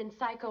work is in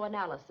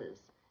psychoanalysis,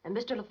 and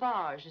Mr.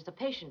 Lafarge is a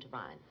patient of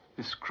mine.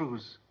 This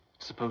crew's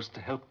supposed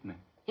to help me.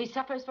 He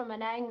suffers from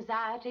an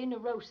anxiety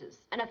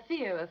neurosis and a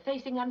fear of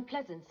facing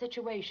unpleasant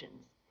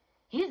situations.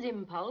 His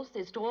impulse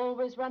is to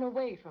always run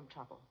away from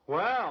trouble.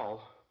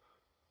 Well,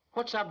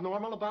 what's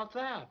abnormal about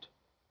that?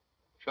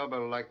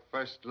 Trouble like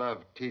first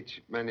love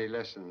teach many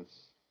lessons.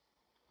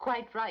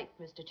 Quite right,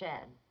 Mr.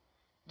 Chan.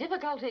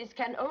 Difficulties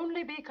can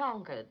only be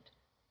conquered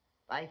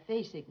by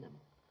facing them.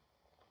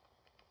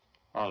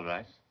 All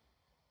right.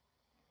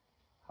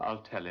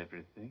 I'll tell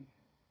everything.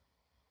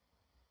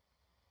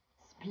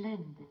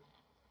 Splendid.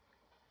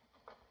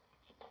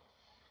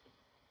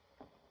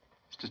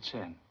 Mr.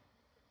 Chan,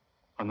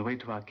 on the way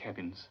to our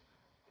cabins,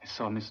 I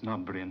saw Miss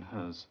Nodbury and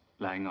hers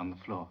lying on the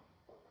floor.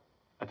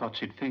 I thought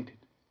she'd fainted,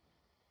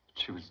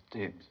 but she was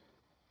dead.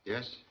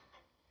 Yes?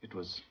 It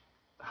was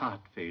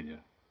heart failure.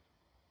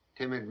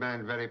 Timid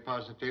man, very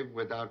positive,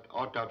 without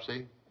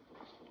autopsy.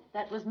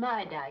 That was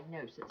my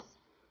diagnosis.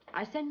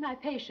 I sent my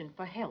patient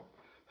for help.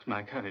 But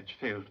my courage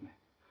failed me.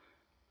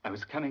 I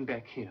was coming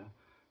back here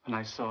when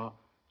I saw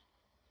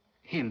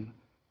him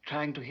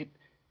trying to hit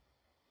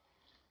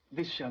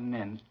this young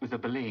man with a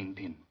belaying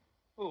pin.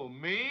 Oh,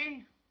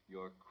 me?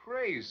 You're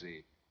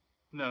crazy.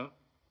 No,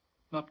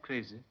 not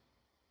crazy.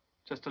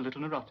 Just a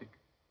little neurotic.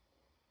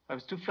 I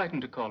was too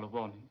frightened to call a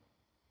warning.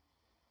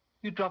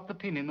 You dropped the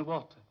pin in the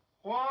water.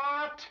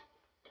 What?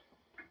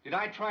 Did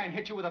I try and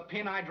hit you with a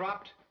pin I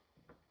dropped?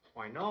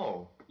 Why,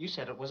 no. You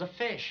said it was a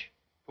fish.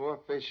 Poor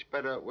fish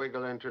better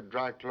wiggle into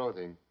dry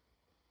clothing.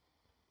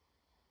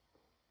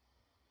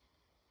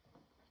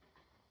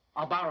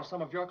 I'll borrow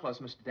some of your clothes,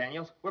 Mr.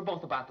 Daniels. We're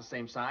both about the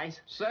same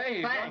size.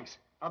 Say, thanks.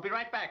 I'll be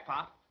right back,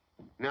 Pop.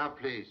 Now,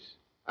 please.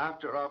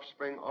 After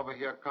offspring,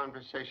 overhear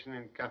conversation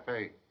in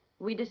cafe.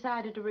 We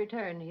decided to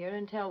return here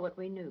and tell what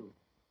we knew.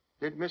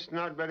 Did Miss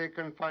Nodbury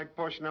confide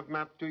portion of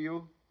map to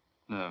you?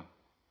 No.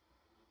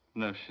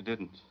 No, she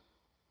didn't.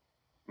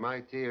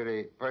 My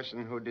theory,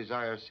 person who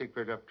desires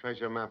secret of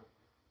treasure map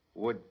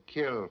would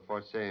kill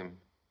for same.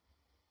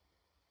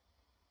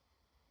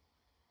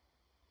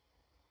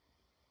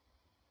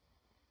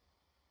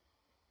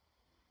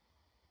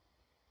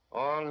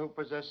 All who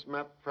possess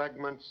map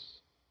fragments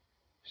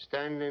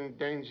stand in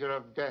danger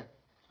of death.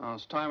 Well,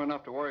 it's time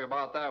enough to worry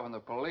about that when the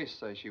police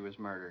say she was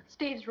murdered.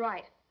 Steve's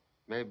right.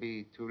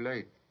 Maybe too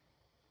late.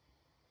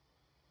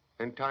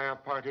 Entire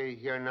party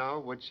here now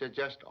would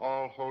suggest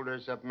all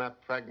holders of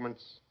map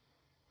fragments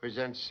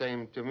present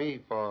same to me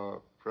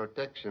for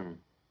protection.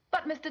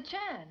 But, Mr.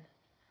 Chan,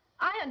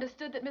 I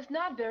understood that Miss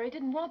Nodbury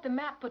didn't want the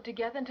map put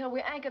together until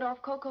we anchored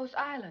off Cocos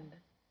Island.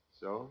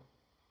 So?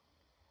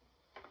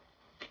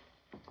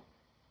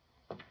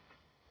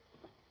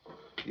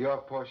 Your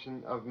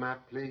portion of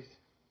map, please.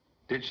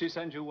 Did she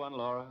send you one,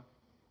 Laura?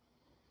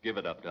 Give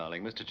it up,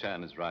 darling. Mr.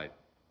 Chan is right.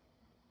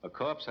 A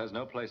corpse has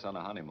no place on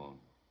a honeymoon.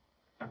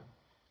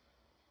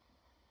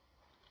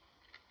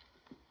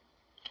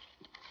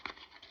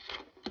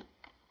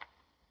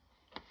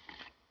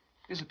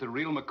 Is it the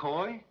real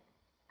McCoy?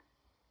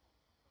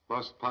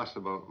 Most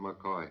possible,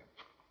 McCoy.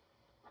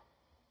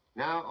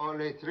 Now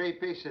only 3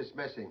 pieces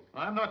missing.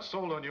 I'm not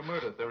sold on your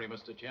murder theory,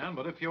 Mr. Chan,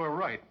 but if you're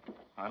right,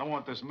 I don't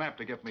want this map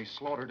to get me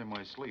slaughtered in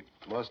my sleep.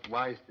 Most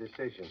wise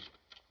decision.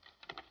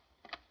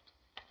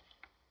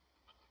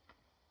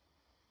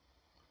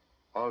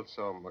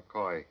 Also,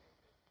 McCoy.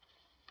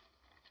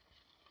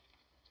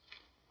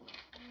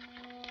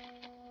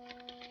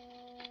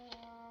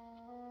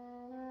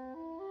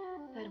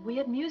 That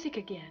weird music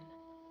again.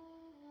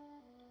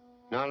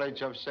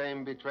 Knowledge of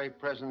same betray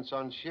presence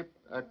on ship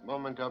at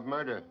moment of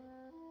murder.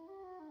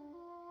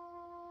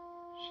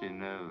 She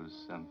knows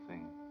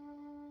something.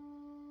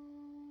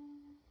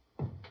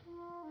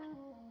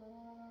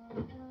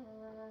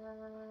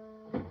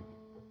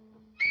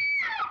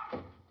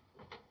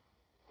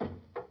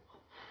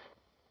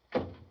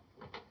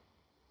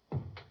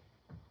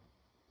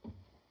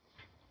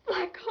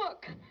 Black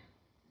Hook.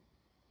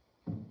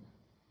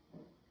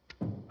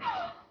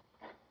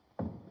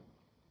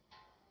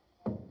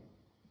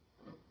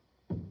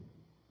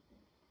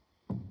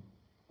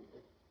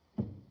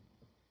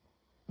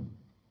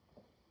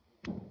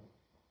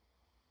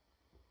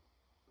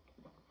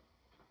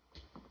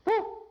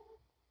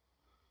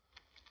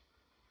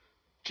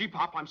 Gee,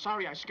 Pop, I'm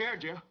sorry I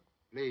scared you.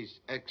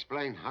 Please,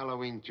 explain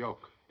Halloween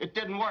joke. It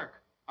didn't work.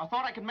 I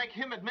thought I could make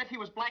him admit he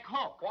was Black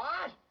Hook.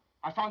 What?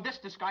 I found this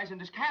disguise in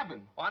his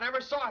cabin. I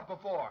never saw it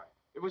before.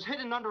 It was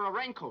hidden under a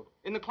raincoat,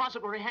 in the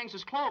closet where he hangs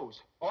his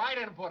clothes. Oh, I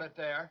didn't put it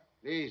there.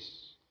 Please,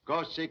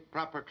 go seek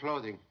proper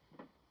clothing.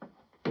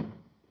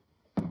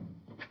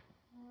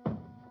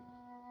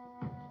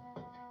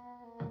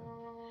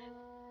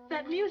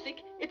 That music,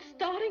 it's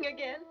starting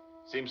again.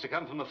 Seems to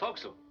come from the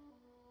forecastle.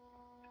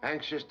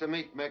 Anxious to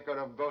meet maker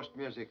of ghost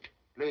music.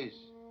 Please,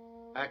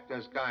 act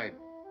as guide.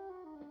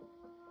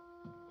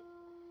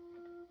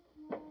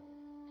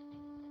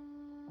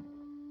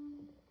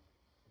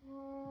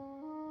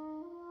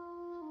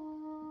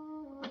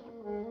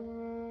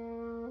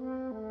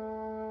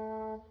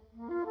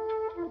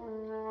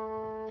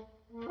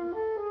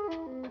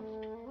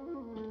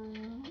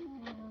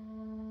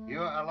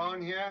 You're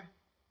alone here?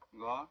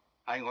 我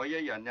係我一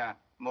人呀，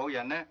冇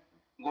人呢。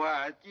我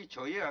係支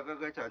取啊，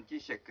嗰陣支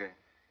食嘅。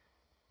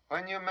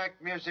When you make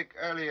music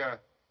earlier,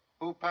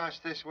 who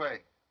passed this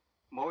way?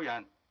 冇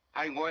人，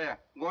係我呀。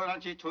我諗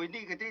住取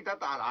呢個啲得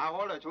大下，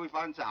可能取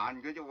翻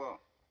賺嘅啫喎。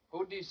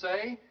Who'd he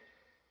say?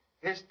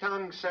 His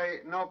tongue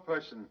say no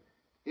person.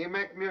 He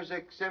make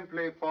music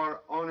simply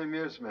for own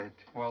amusement.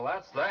 Well,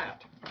 that's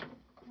that.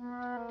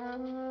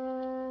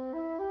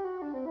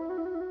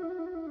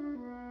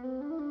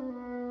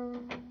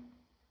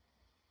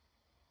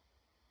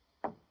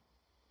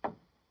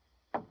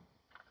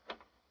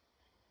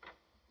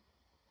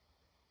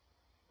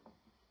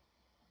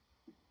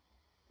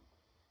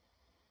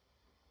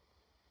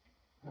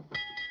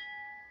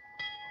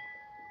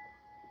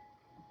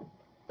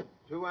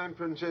 Two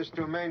entrances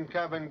to main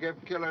cabin give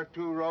killer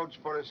 2 roads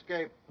for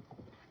escape.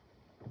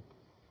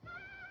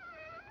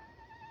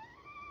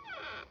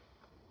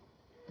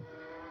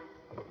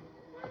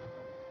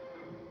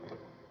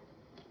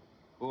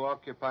 Who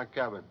occupy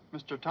cabin?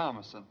 Mr.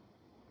 Thomasson.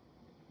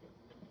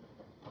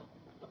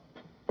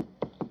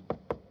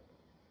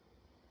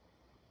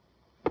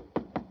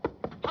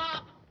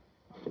 Pop!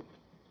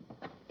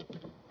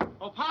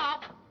 Oh,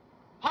 Pop!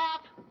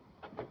 Pop!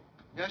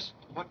 Yes?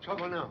 What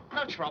trouble now?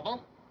 No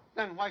trouble.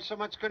 Then why so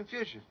much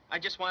confusion? I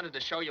just wanted to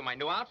show you my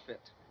new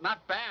outfit.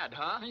 Not bad,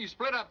 huh? You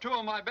split up 2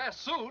 of my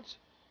best suits.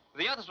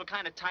 The others were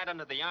kind of tight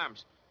under the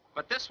arms.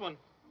 But this one...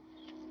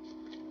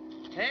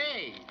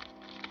 Hey!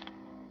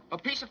 A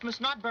piece of Miss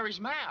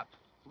Nodbury's map.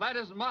 That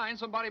isn't mine.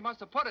 Somebody must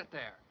have put it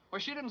there. Well,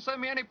 she didn't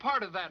send me any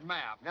part of that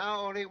map. Now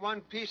only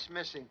 1 piece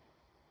missing.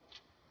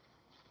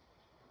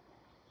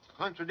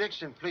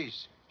 Contradiction,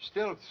 please.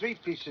 Still 3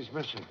 pieces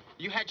missing.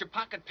 You had your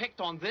pocket picked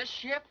on this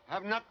ship?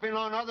 Have not been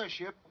on other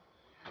ship.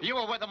 You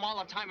were with him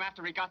all the time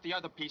after he got the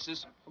other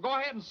pieces. Well, go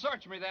ahead and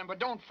search me then, but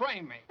don't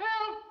frame me.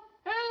 Help!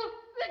 Help!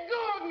 Let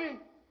go of me!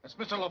 That's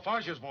Mr.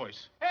 Lafarge's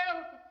voice.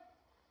 Help!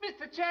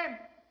 Mr. Chen!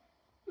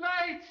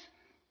 Lights!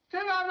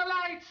 Turn on the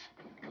lights!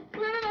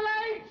 Where are the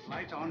lights?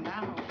 Lights on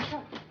now.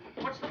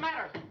 What's the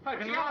matter? I've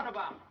been What's robbed.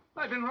 about?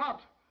 I've been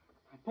robbed.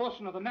 A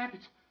portion of the map,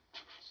 it's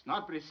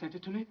Nodbury sent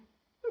it to me.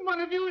 One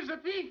of you is a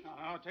thief.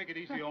 Now, take it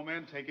easy, old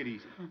man. Take it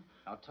easy.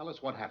 Now, tell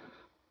us what happened.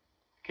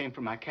 I came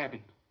from my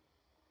cabin.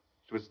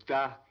 It was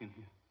dark in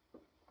here.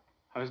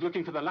 I was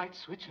looking for the light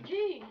switch and...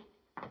 Gee.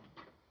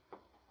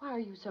 Why are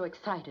you so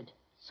excited?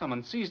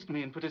 Someone seized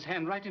me and put his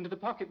hand right into the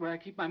pocket where I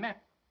keep my map.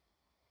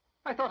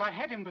 I thought I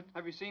had him, but...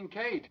 Have you seen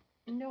Kate?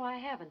 No, I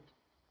haven't.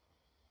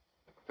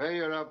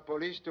 Failure of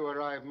police to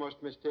arrive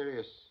most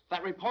mysterious.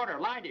 That reporter,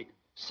 Lydig.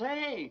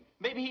 Say,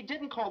 maybe he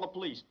didn't call the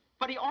police,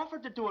 but he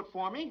offered to do it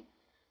for me.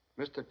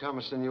 Mr.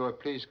 Thomasson, you will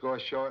please go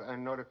ashore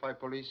and notify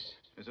police?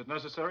 Is it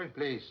necessary?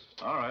 Please.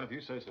 All right, if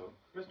you say so.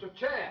 Mr.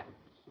 Chan.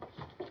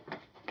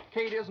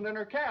 Kate isn't in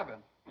her cabin,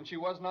 and she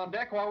wasn't on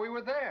deck while we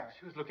were there.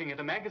 She was looking at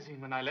a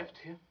magazine when I left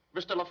here.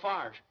 Mr.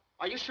 Lafarge,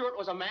 are you sure it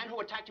was a man who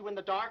attacked you in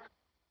the dark?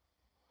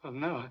 Well,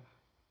 no,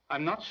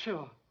 I'm not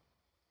sure.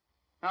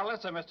 Now,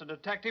 listen, Mr.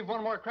 Detective,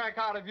 one more crack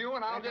out of you,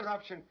 and I'll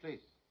Interruption, please.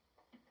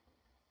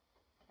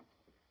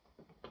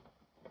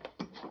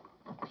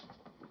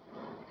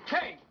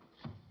 Kate!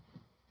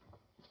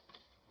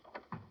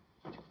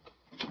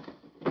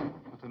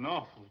 What an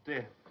awful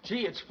death.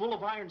 Gee, it's full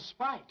of iron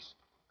spikes.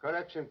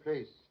 Correction,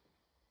 please.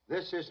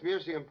 This is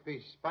museum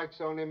piece.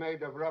 Spikes only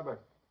made of rubber.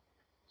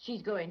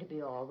 She's going to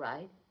be all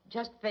right.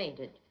 Just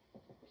fainted.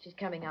 She's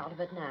coming out of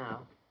it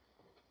now.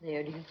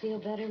 There, do you feel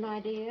better, my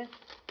dear?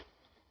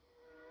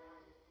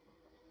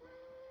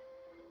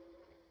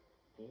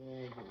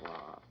 There you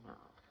are now.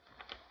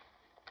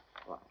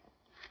 Quiet.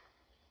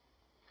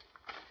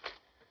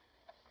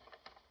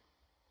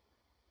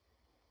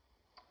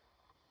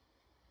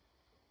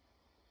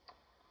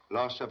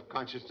 Loss of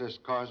consciousness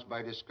caused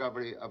by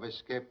discovery of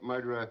escaped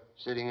murderer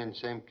sitting in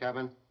same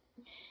cabin.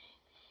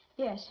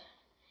 Yes.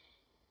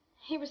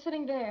 He was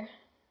sitting there.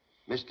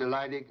 Mr.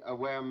 Lydig,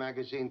 aware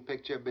magazine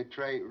picture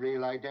betray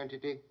real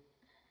identity?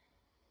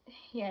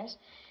 Yes.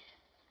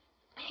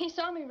 He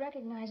saw me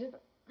recognize it,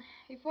 but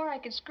before I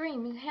could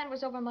scream, his hand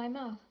was over my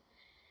mouth.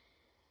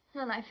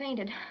 Then I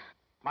fainted.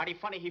 Mighty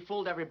funny he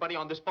fooled everybody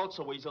on this boat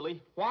so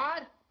easily.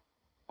 What?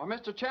 Well,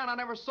 Mr. Chan, I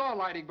never saw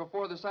Lydig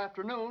before this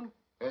afternoon.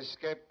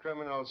 Escaped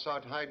criminal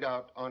sought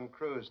hideout on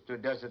cruise to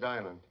Desert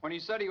Island. When he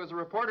said he was a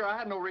reporter, I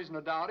had no reason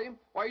to doubt him.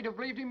 Why, you'd have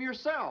believed him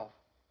yourself.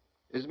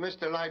 Is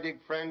Mr.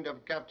 Lydig friend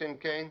of Captain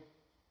Kane?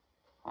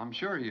 I'm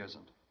sure he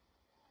isn't.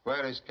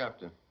 Where is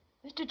Captain?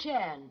 Mr.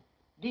 Chan,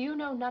 do you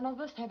know none of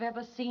us have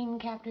ever seen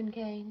Captain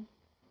Kane?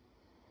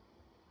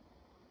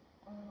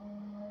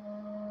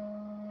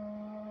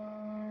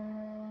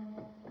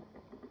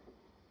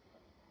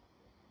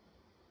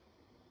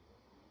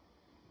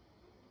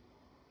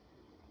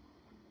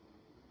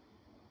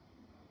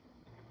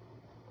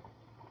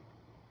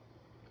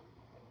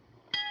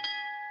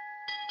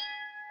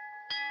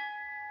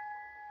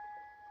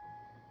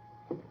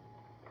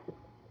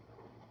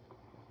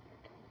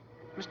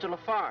 Mr.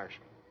 Lafarge,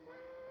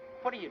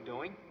 what are you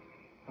doing?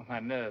 Oh, my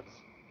nerves.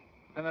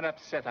 When they're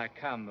upset, I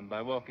calm them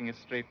by walking a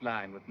straight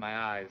line with my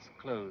eyes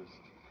closed.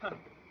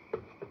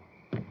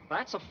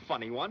 That's a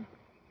funny one.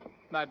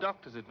 My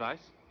doctor's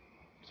advice.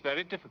 It's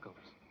very difficult.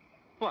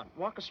 What,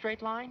 walk a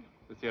straight line?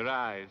 With your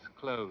eyes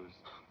closed.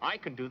 I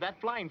can do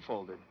that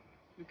blindfolded.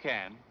 You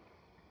can.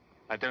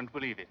 I don't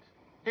believe it.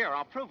 Here,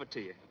 I'll prove it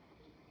to you.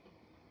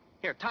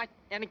 Here, tie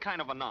any kind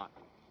of a knot.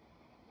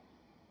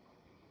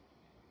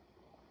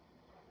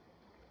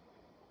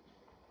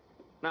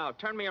 Now,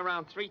 turn me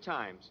around 3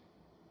 times.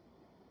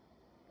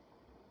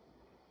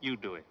 You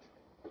do it.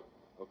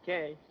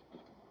 Okay.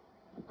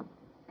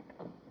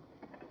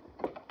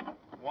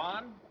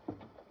 1,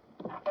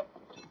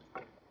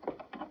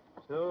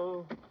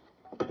 2,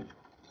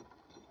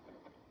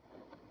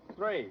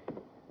 3.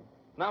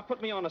 Now put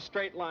me on a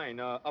straight line,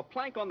 a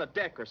plank on the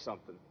deck or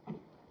something.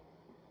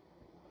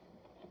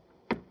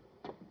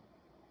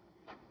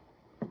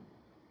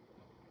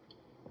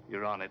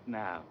 You're on it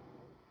now.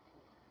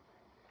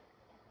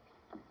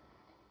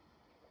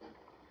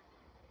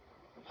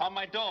 How am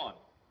I doing?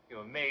 You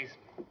amaze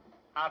me.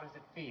 How does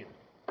it feel?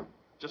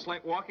 Just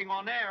like walking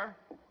on air.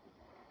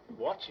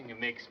 Watching you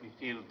makes me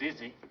feel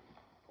dizzy.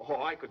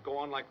 Oh, I could go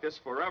on like this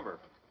forever.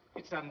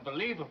 It's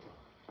unbelievable.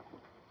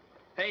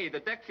 Hey, the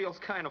deck feels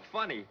kind of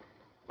funny.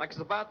 Like it's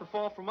about to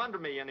fall from under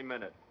me any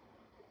minute.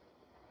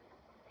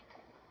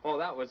 Oh,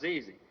 that was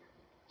easy.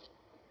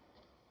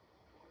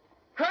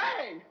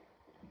 Hey!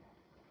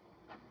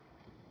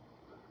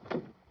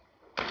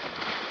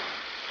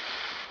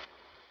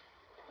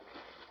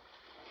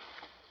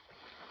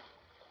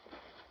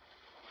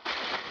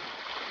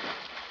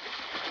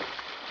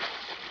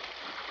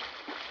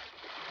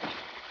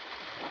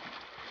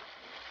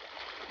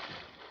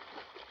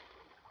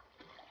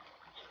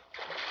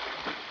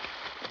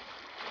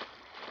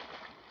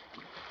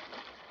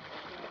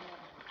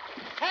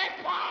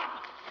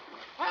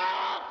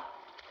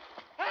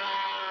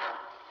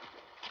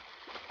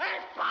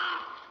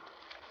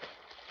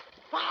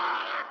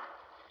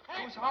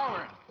 Who's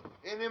hollering?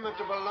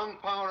 Inimitable lung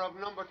power of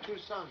number 2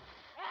 son.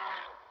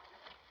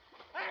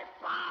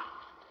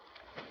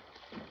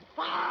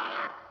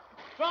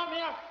 Throw me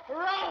a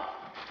rope!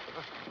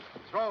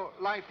 Throw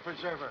life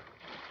preserver.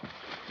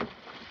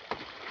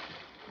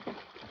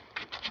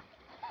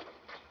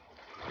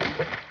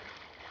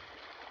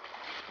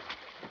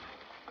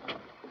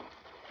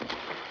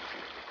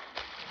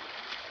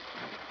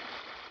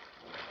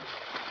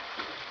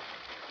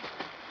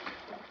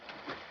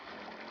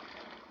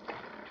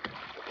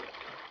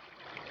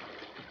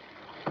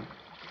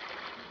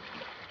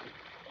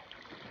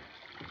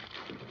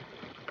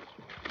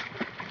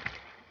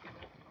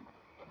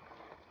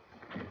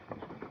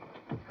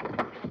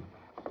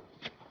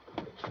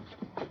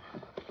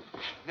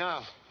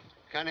 Now,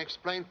 can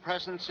explain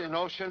presence in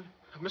ocean?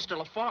 Mr.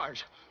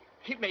 Lafarge,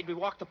 he made me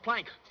walk the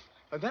plank.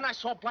 And then I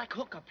saw Black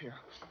Hook up here.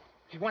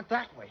 He went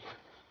that way.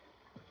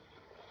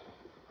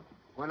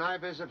 When I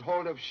visit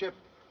hold of ship,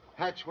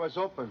 hatch was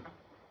open.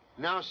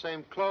 Now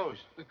same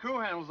closed. The crew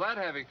handles that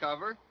heavy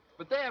cover,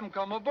 but they haven't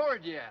come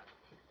aboard yet.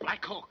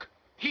 Black Hook,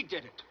 he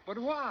did it. But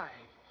why?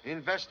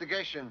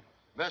 Investigation.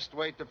 Best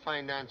way to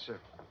find answer.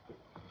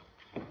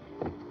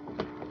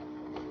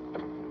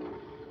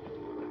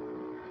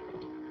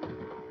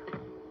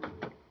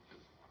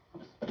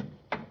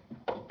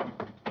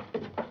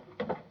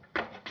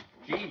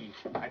 Gee,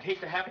 I'd hate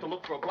to have to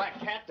look for a black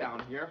cat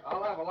down here.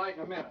 I'll have a light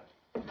in a minute.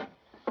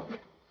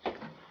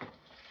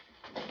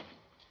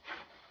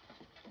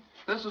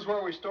 This is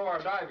where we store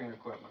our diving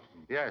equipment.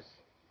 Yes,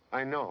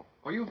 I know.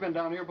 Well, you've been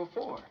down here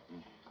before.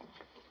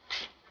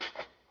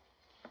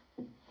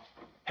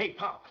 Hey,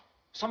 Pop,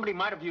 somebody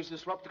might have used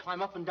this rope to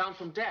climb up and down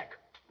from deck.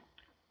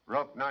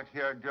 Rope not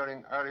here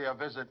during earlier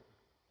visit.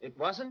 It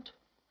wasn't?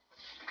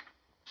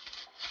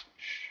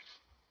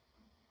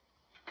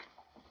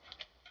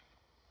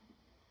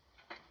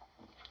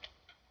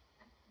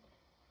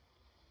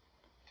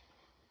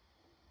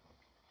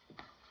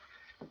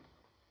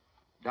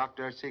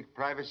 Doctor seek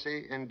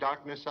privacy in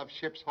darkness of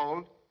ship's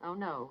hold? Oh,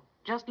 no.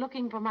 Just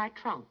looking for my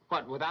trunk.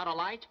 What, without a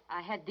light?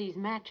 I had these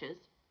matches.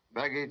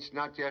 Baggage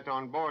not yet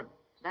on board.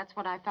 That's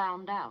what I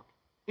found out.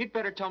 You'd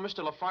better tell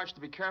Mr. Lafarge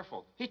to be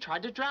careful. He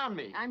tried to drown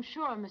me. I'm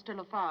sure Mr.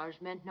 Lafarge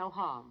meant no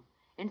harm.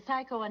 In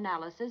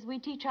psychoanalysis, we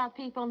teach our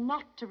people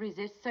not to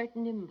resist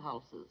certain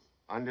impulses.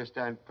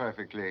 Understand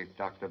perfectly,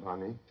 Dr.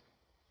 Bonney.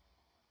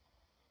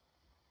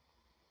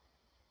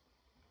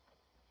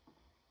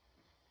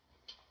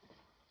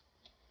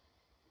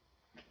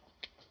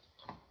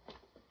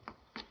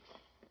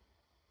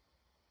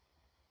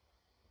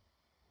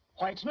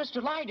 Why, it's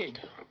Mr. Lydig.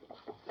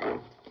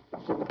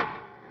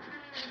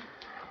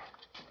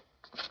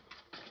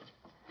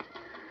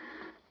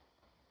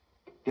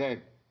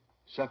 Dead.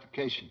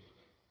 Suffocation.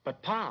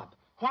 But, Pop,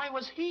 why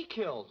was he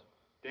killed?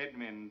 Dead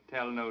men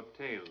tell no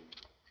tales.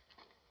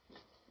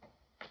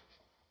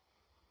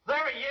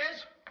 There he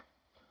is!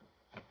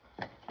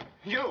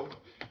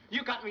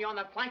 You got me on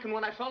that plank, and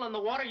when I fell in the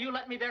water, you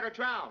let me there to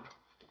drown.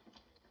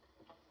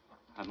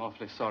 I'm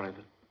awfully sorry,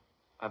 but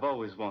I've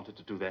always wanted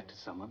to do that to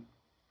someone.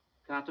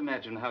 Can't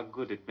imagine how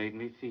good it made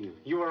me feel.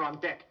 You were on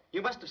deck.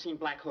 You must have seen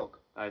Black Hook.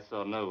 I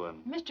saw no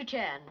one. Mr.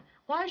 Chan,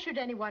 why should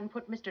anyone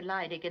put Mr.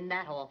 Lydig in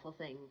that awful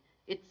thing?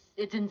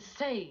 It's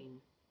insane.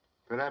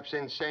 Perhaps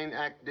insane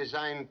act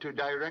designed to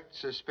direct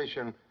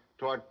suspicion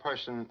toward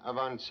person of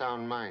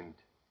unsound mind.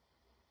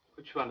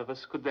 Which one of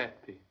us could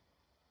that be?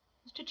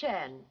 Mr.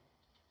 Chan,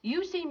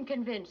 you seem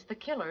convinced the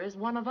killer is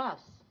one of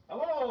us.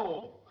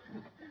 Hello!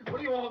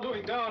 What are you all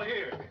doing down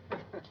here?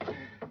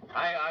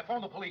 I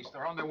phoned the police.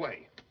 They're on their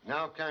way.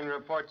 Now can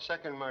report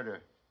second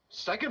murder.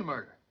 Second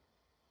murder?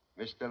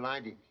 Mr.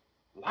 Lydig.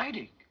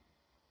 Lydig?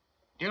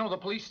 Do you know the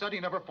police said he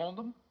never phoned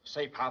them?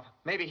 Say, Pop,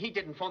 maybe he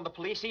didn't phone the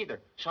police either.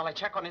 Shall I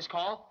check on his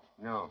call?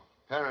 No.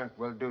 Parent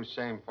will do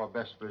same for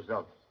best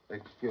result.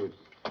 Excuse.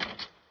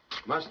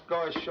 Must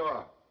go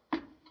ashore.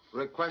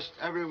 Request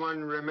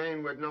everyone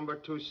remain with number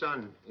 2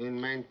 son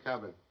in main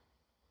cabin.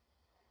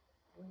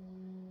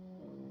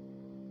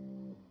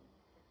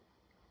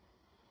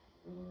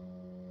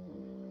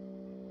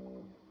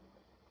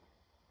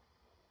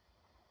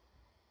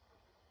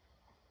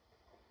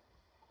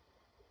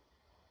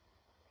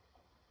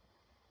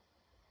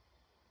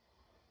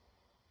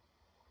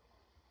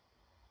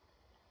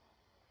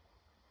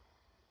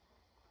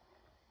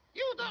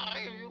 You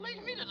die if you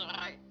leave me to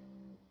die.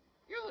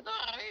 You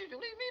die if you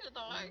leave me to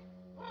die.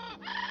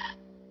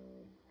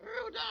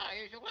 You die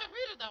if you left me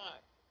to die.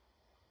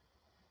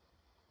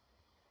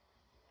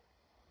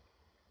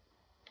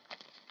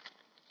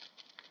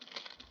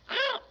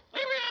 Help!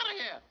 Leave me out of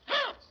here!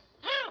 Help!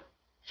 Help!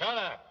 Shut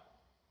up!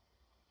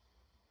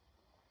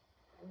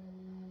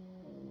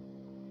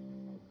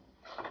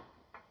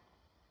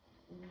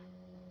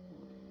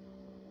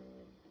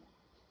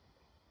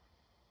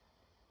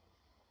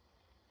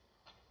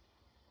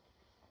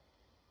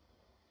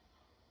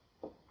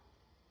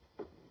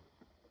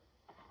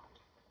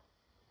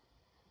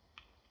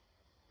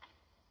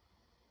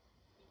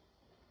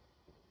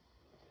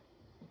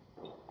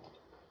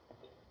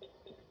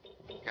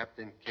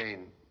 Captain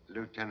Kane,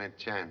 Lieutenant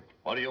Chan.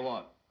 What do you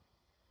want?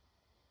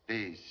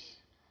 Please,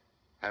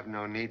 have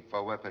no need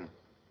for weapon.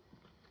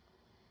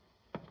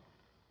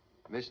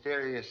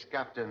 Mysterious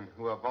captain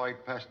who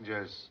avoid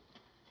passengers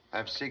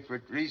have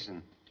secret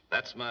reason.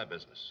 That's my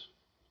business.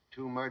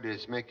 2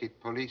 murders make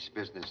it police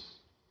business.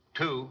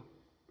 2?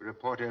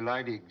 Reporter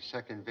Lydig,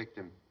 second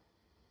victim.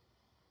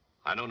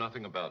 I know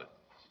nothing about it.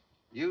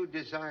 You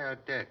desire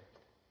death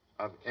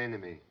of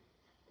enemy.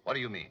 What do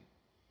you mean?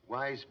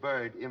 Wise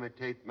bird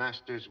imitate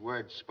master's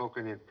words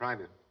spoken in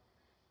private.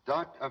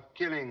 Thought of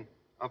killing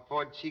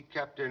affords sea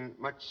captain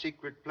much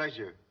secret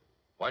pleasure.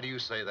 Why do you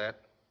say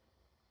that?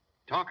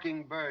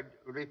 Talking bird,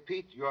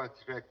 repeat your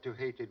threat to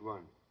hated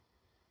one.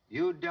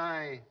 You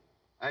die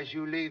as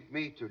you leave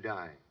me to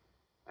die.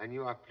 And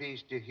you are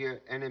pleased to hear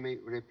enemy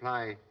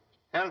reply,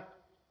 help,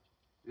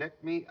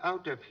 let me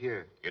out of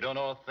here. You don't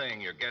know a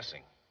thing, you're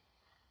guessing.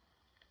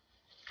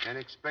 Can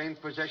explain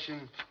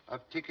possession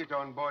of ticket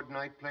on board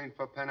night plane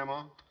for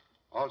Panama.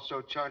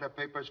 Also charter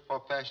papers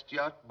for fast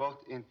yacht, both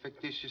in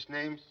fictitious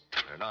names.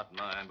 They're not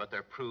mine, but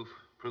they're proof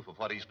of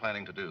what he's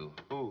planning to do.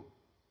 Who?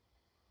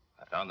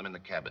 I found them in the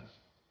cabin.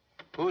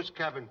 Whose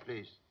cabin,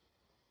 please?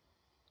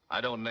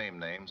 I don't name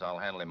names. I'll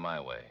handle him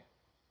my way.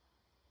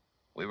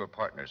 We were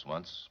partners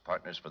once,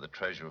 partners for the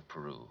treasure of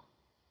Peru.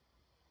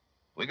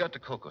 We got to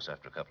Cocos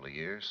after a couple of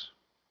years,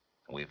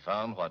 and we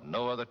found what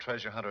no other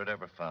treasure hunter had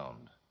ever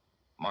found.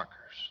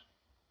 Markers.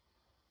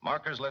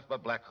 Markers left by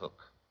Black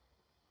Hook.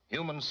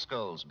 Human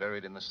skulls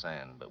buried in the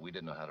sand, but we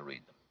didn't know how to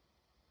read them.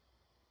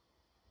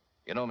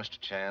 You know, Mr.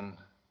 Chan,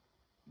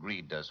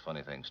 greed does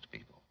funny things to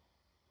people.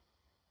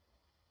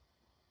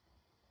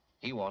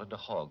 He wanted to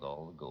hog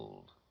all the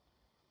gold.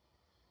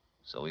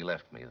 So he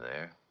left me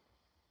there.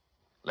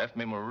 Left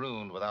me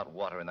marooned without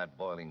water in that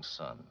boiling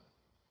sun.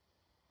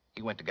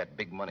 He went to get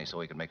big money so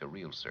he could make a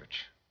real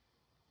search.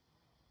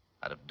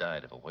 I'd have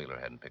died if a whaler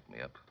hadn't picked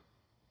me up.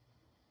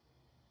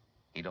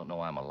 He don't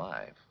know I'm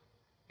alive.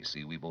 You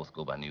see, we both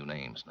go by new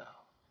names now.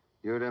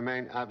 You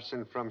remain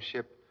absent from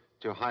ship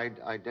to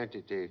hide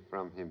identity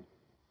from him.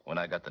 When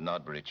I got the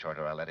Nodbury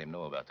charter, I let him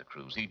know about the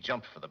cruise. He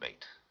jumped for the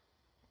bait.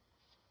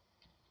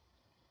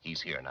 He's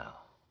here now.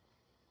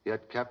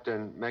 Yet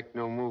Captain make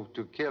no move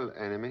to kill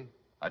enemy.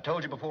 I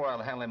told you before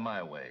I'll handle him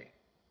my way.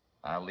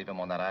 I'll leave him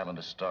on that island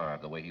to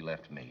starve the way he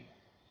left me.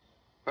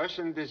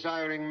 Person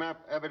desiring map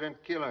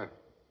evident killer.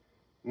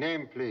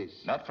 Name,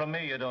 please. Not from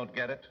me, you don't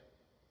get it.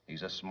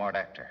 He's a smart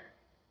actor.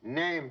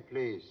 Name,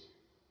 please.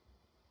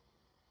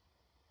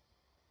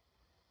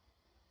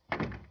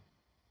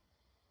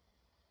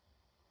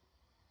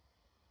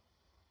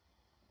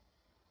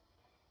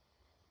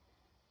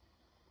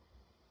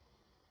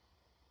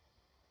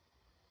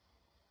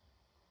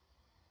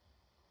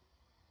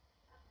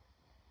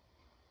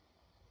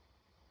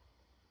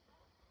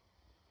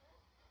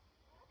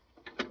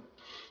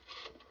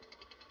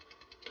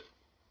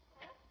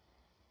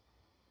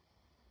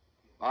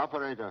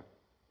 Operator,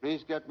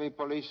 please get me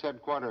police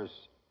headquarters.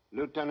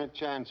 Lieutenant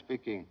Chan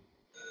speaking.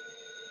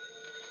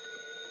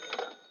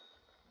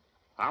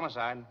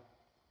 Homicide.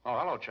 Oh,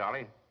 hello,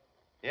 Charlie.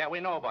 Yeah, we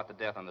know about the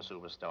death on the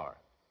Superstar.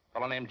 A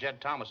fellow named Jed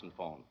Thomasson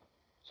phoned.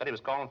 Said he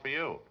was calling for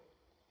you.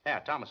 Yeah,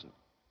 Thomasson.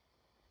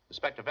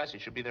 Inspector Vesey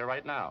should be there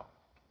right now.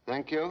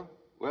 Thank you.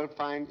 We'll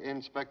find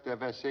Inspector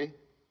Vesey.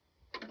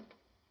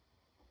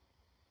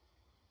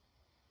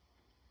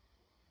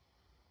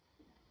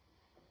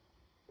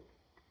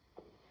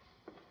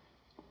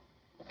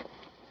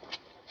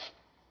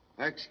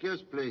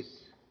 Excuse,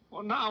 please.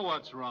 Well, now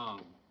what's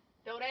wrong?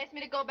 Don't ask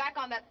me to go back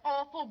on that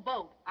awful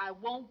boat. I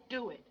won't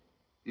do it.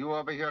 You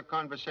overhear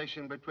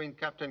conversation between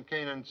Captain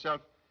Kane and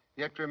self,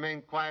 yet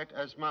remain quiet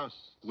as mouse.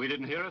 We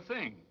didn't hear a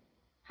thing.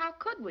 How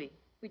could we?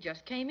 We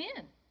just came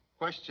in.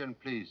 Question,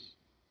 please.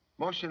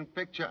 Motion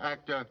picture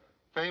actor,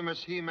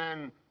 famous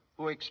He-Man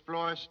who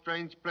explores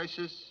strange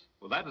places.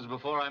 Well, that was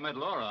before I met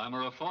Laura. I'm a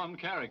reformed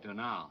character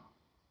now.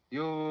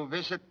 You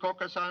visit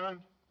Cocos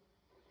Island?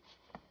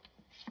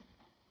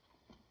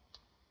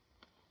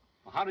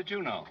 Well, how did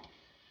you know?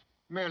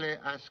 Merely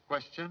ask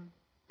question.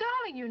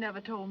 Darling, you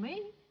never told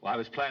me. Well, I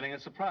was planning a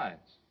surprise.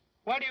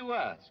 Why do you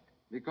ask?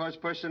 Because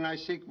person I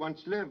seek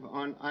once live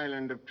on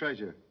Island of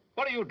Treasure.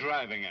 What are you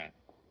driving at?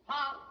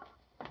 Pop!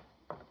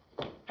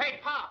 Hey,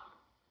 Pop!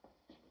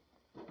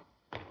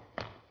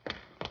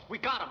 We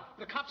got him.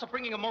 The cops are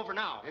bringing him over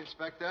now.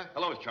 Inspector?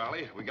 Hello,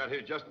 Charlie. We got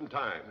here just in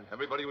time.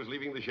 Everybody was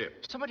leaving the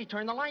ship. Somebody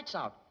turned the lights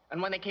out.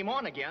 And when they came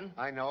on again...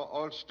 I know.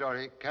 Old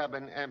story.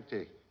 Cabin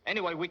empty.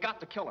 Anyway, we got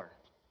the killer.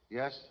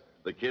 Yes?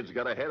 The kid's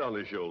got a head on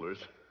his shoulders.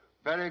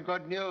 Very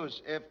good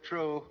news, if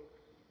true.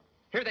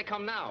 Here they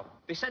come now.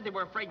 They said they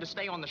were afraid to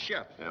stay on the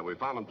ship. Yeah, we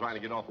found him trying to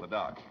get off the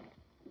dock.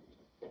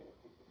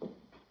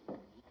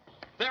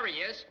 There he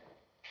is.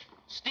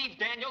 Steve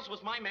Daniels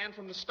was my man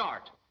from the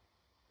start.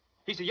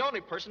 He's the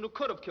only person who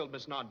could have killed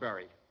Miss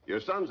Nodbury. Your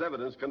son's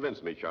evidence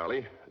convinced me,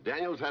 Charlie.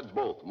 Daniels had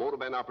both,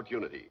 motive and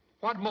opportunity.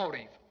 What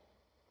motive?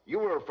 You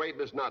were afraid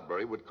Miss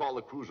Nodbury would call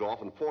the cruise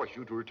off and force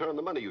you to return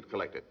the money you'd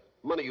collected.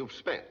 Money you've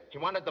spent. He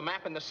wanted the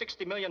map and the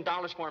 $60 million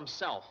for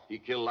himself. He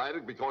killed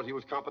Lydig because he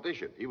was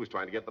competition. He was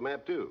trying to get the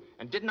map, too.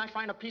 And didn't I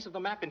find a piece of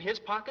the map in his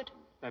pocket?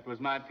 That was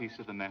my piece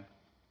of the map.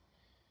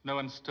 No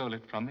one stole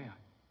it from me.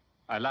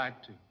 I lied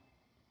to.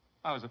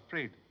 I was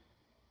afraid.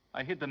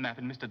 I hid the map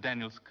in Mr.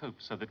 Daniels' coat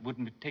so that it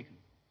wouldn't be taken.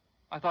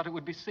 I thought it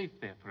would be safe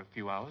there for a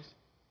few hours.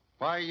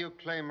 Why you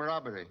claim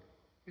robbery?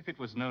 If it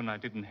was known I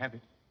didn't have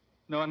it,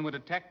 no one would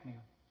attack me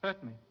or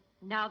hurt me.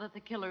 Now that the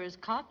killer is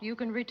caught, you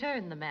can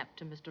return the map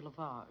to Mr.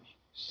 Lafarge.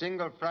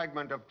 Single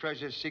fragment of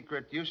treasure's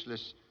secret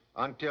useless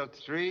until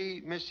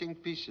 3 missing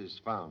pieces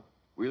found.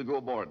 We'll go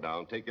aboard now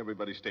and take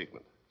everybody's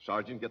statement.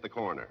 Sergeant, get the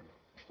coroner.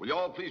 Will you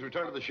all please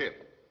return to the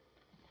ship?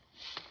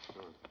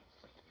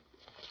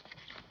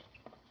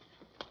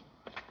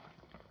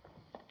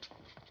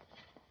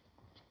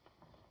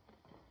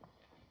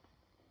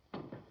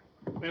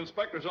 The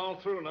inspector's all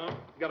through now.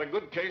 Got a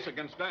good case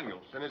against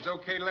Daniels. Then it's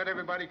okay to let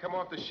everybody come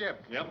off the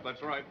ship. Yep,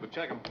 that's right, but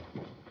check him.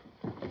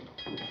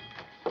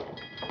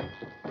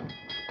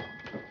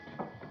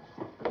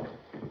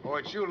 Oh,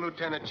 it's you,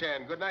 Lieutenant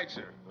Chan. Good night,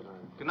 sir.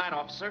 Good night,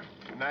 officer.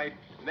 Good night.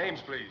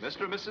 Names, please.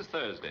 Mr. and Mrs.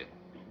 Thursday.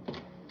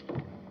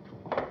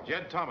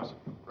 Jed Thomasson.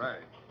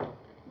 Right.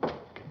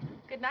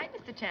 Good night,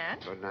 Mr. Chan.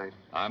 Good night.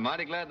 I'm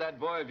mighty glad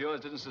that boy of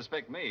yours didn't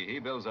suspect me. He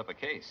builds up a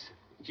case.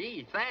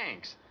 Gee,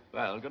 thanks.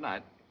 Well, good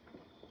night.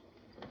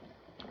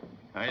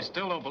 I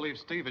still don't believe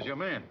Steve is your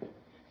man.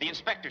 The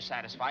inspector's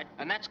satisfied,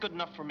 and that's good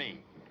enough for me.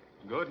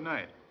 Good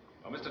night.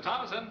 Oh, Mr.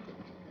 Thomasson.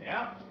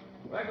 Yeah?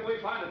 Where can we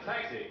find a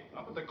taxi?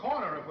 Up at the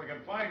corner, if we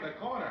can find the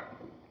corner.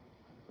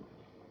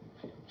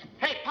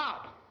 Hey,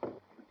 Pop!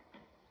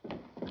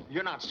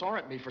 You're not sore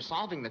at me for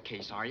solving the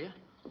case, are you?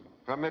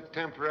 Permit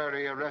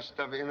temporary arrest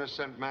of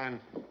innocent man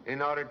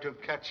in order to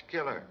catch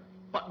killer.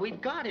 But we've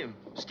got him.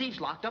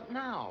 Steve's locked up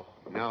now.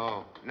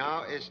 No.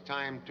 Now is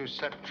time to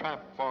set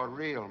trap for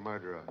real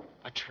murderer.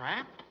 A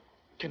trap?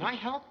 Can I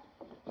help?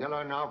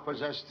 Killer now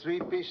possess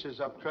 3 pieces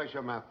of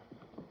treasure map.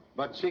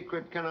 But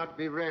secret cannot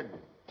be read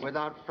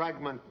without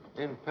fragment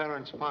in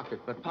parent's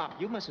pocket. But,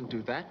 Pop, you mustn't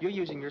do that. You're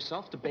using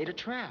yourself to bait a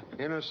trap.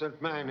 Innocent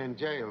man in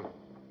jail.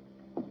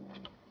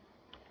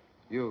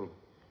 You,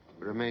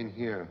 remain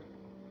here.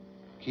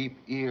 Keep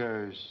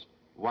ears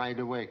wide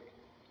awake.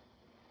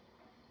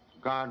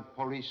 Guard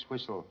police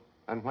whistle.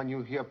 And when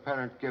you hear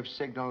parent give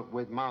signal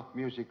with mouth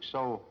music,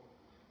 so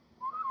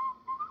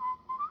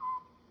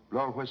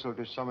blow whistle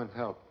to summon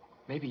help.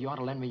 Maybe you ought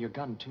to lend me your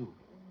gun, too.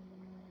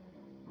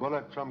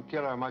 Bullet from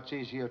killer much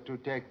easier to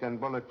take than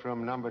bullet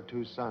from number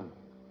 2 son.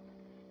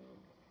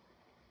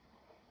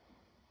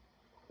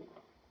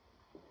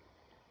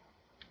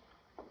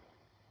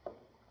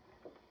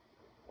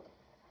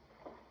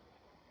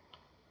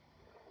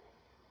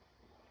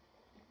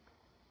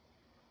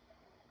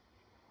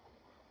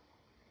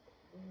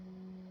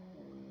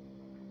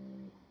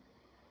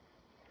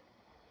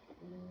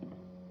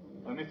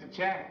 Mr.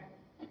 Chan.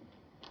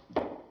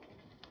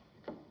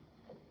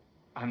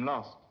 I'm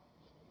lost.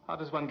 How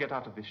does one get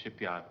out of this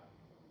shipyard?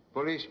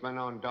 Policemen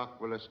on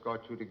dock will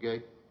escort you to the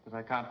gate. But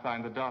I can't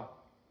find the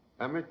dock.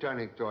 I'm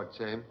returning towards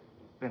same.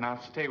 Then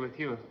I'll stay with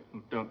you if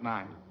you don't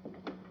mind.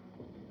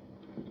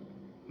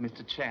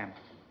 Mr. Chan,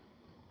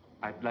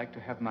 I'd like to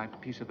have my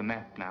piece of the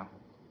map now.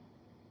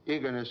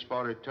 Eagerness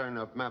for return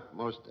of map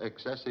most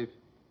excessive.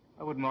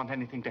 I wouldn't want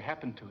anything to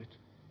happen to it.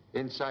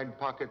 Inside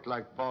pocket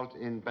like vault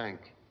in bank.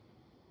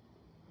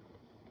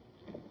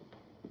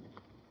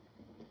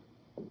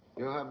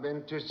 You have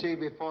been to sea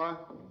before?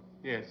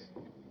 Yes.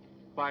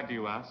 Why do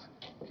you ask?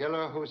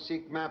 Killer who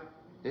seek map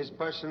is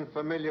person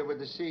familiar with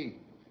the sea.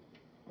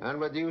 And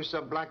with use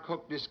of black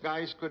hook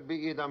disguise could be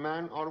either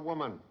man or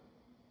woman.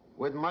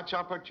 With much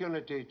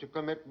opportunity to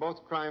commit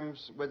both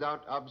crimes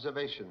without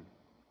observation.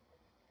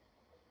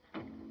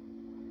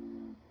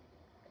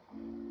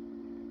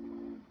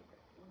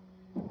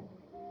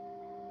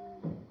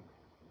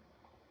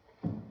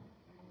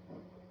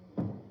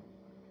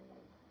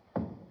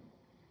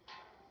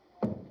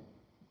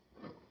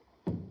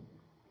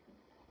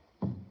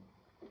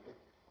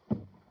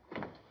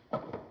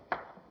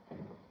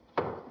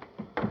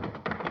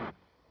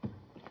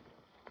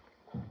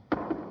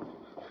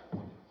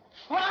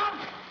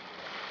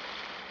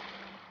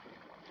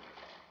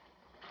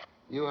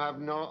 You have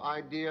no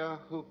idea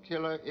who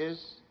killer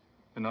is?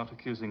 You're not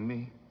accusing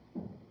me,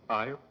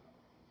 are you?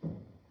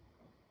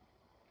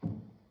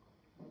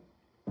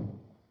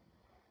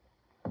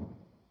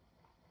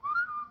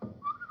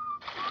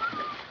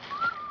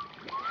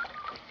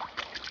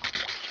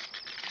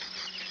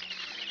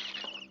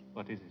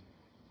 What is it?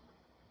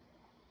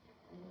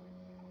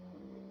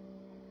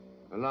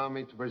 Allow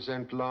me to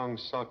present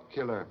long-sought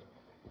killer.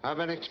 I've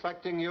been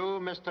expecting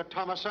you, Mr.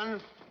 Thomasson.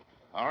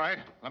 All right,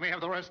 let me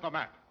have the rest of the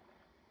map.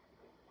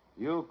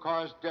 You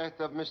caused death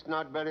of Miss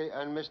Nodbury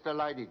and Mr.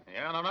 Lydig.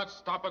 Yeah, and I'm not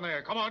stopping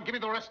there. Come on, give me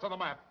the rest of the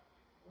map.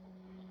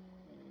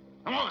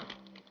 Come on.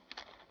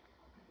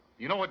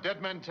 You know what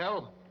dead men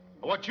tell?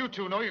 Or what you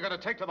two know you're going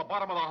to take to the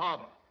bottom of the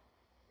harbor.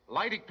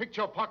 Lydig picked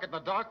your pocket in the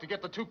dark to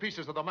get the 2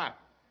 pieces of the map.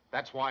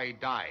 That's why he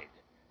died.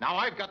 Now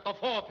I've got the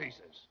 4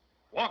 pieces.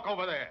 Walk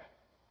over there.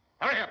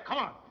 Hurry up, come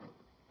on.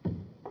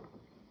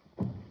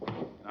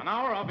 In an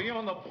hour, I'll be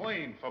on the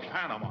plane for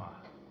Panama.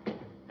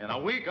 In a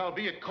week, I'll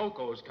be at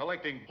Cocos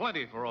collecting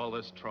plenty for all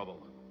this trouble.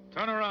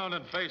 Turn around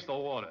and face the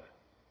water.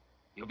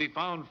 You'll be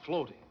found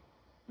floating.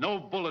 No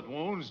bullet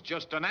wounds,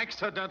 just an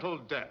accidental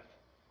death.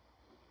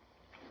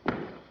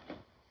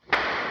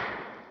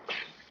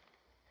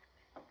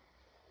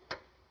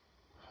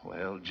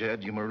 Well,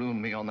 Jed, you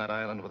marooned me on that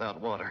island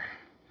without water.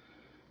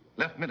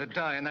 Left me to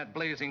die in that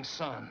blazing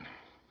sun.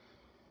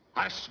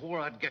 I swore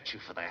I'd get you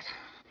for that.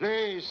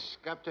 Please,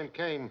 Captain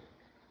Kane.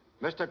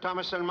 Mr.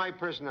 Thomasson, my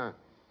prisoner.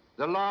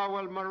 The law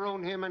will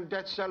maroon him in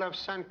death cell of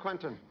San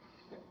Quentin.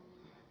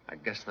 I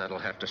guess that'll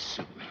have to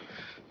suit me.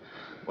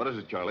 What is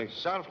it, Charlie?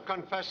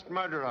 Self-confessed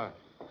murderer.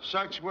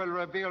 Search will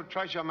reveal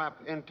treasure map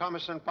in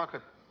Thomasson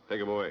pocket. Take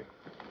him away.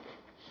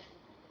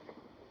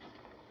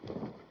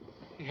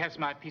 He has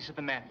my piece of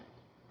the map.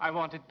 I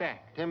want it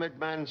back. Timid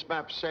man's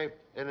map safe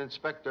in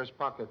inspector's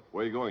pocket.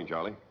 Where are you going,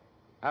 Charlie?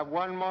 Have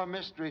one more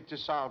mystery to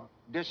solve.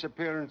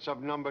 Disappearance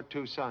of number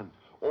 2 son.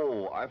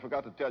 Oh, I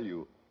forgot to tell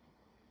you.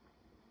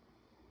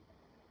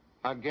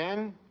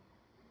 Again?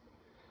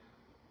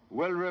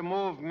 We'll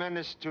remove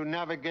menace to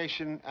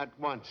navigation at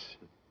once.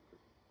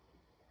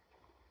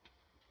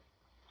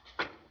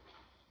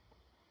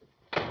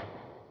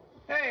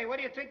 Hey, where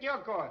do you think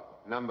you're going?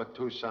 Number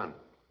 2 son.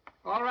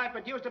 All right,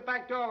 but use the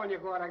back door when you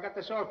go out. I got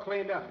this all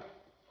cleaned up.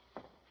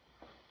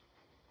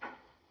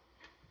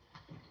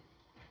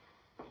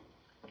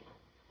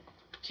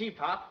 Gee,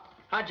 Pop,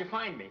 how'd you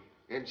find me?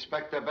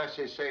 Inspector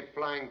Bessie say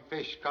flying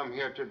fish come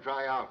here to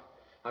dry out.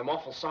 I'm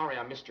awful sorry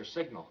I missed your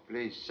signal.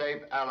 Please,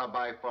 save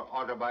alibi for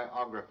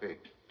autobiography.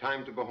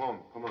 Time to go home.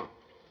 Come on.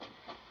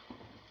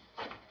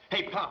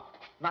 Hey, Pop,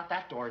 not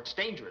that door. It's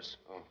dangerous.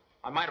 Oh.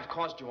 I might have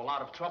caused you a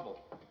lot of trouble,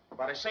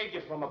 but I saved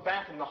you from a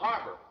bath in the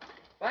harbor.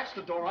 That's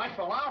the door I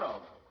fell out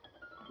of.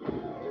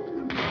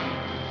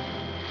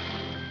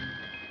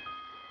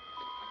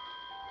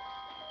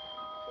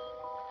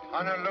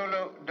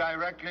 Honolulu,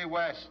 directly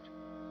west.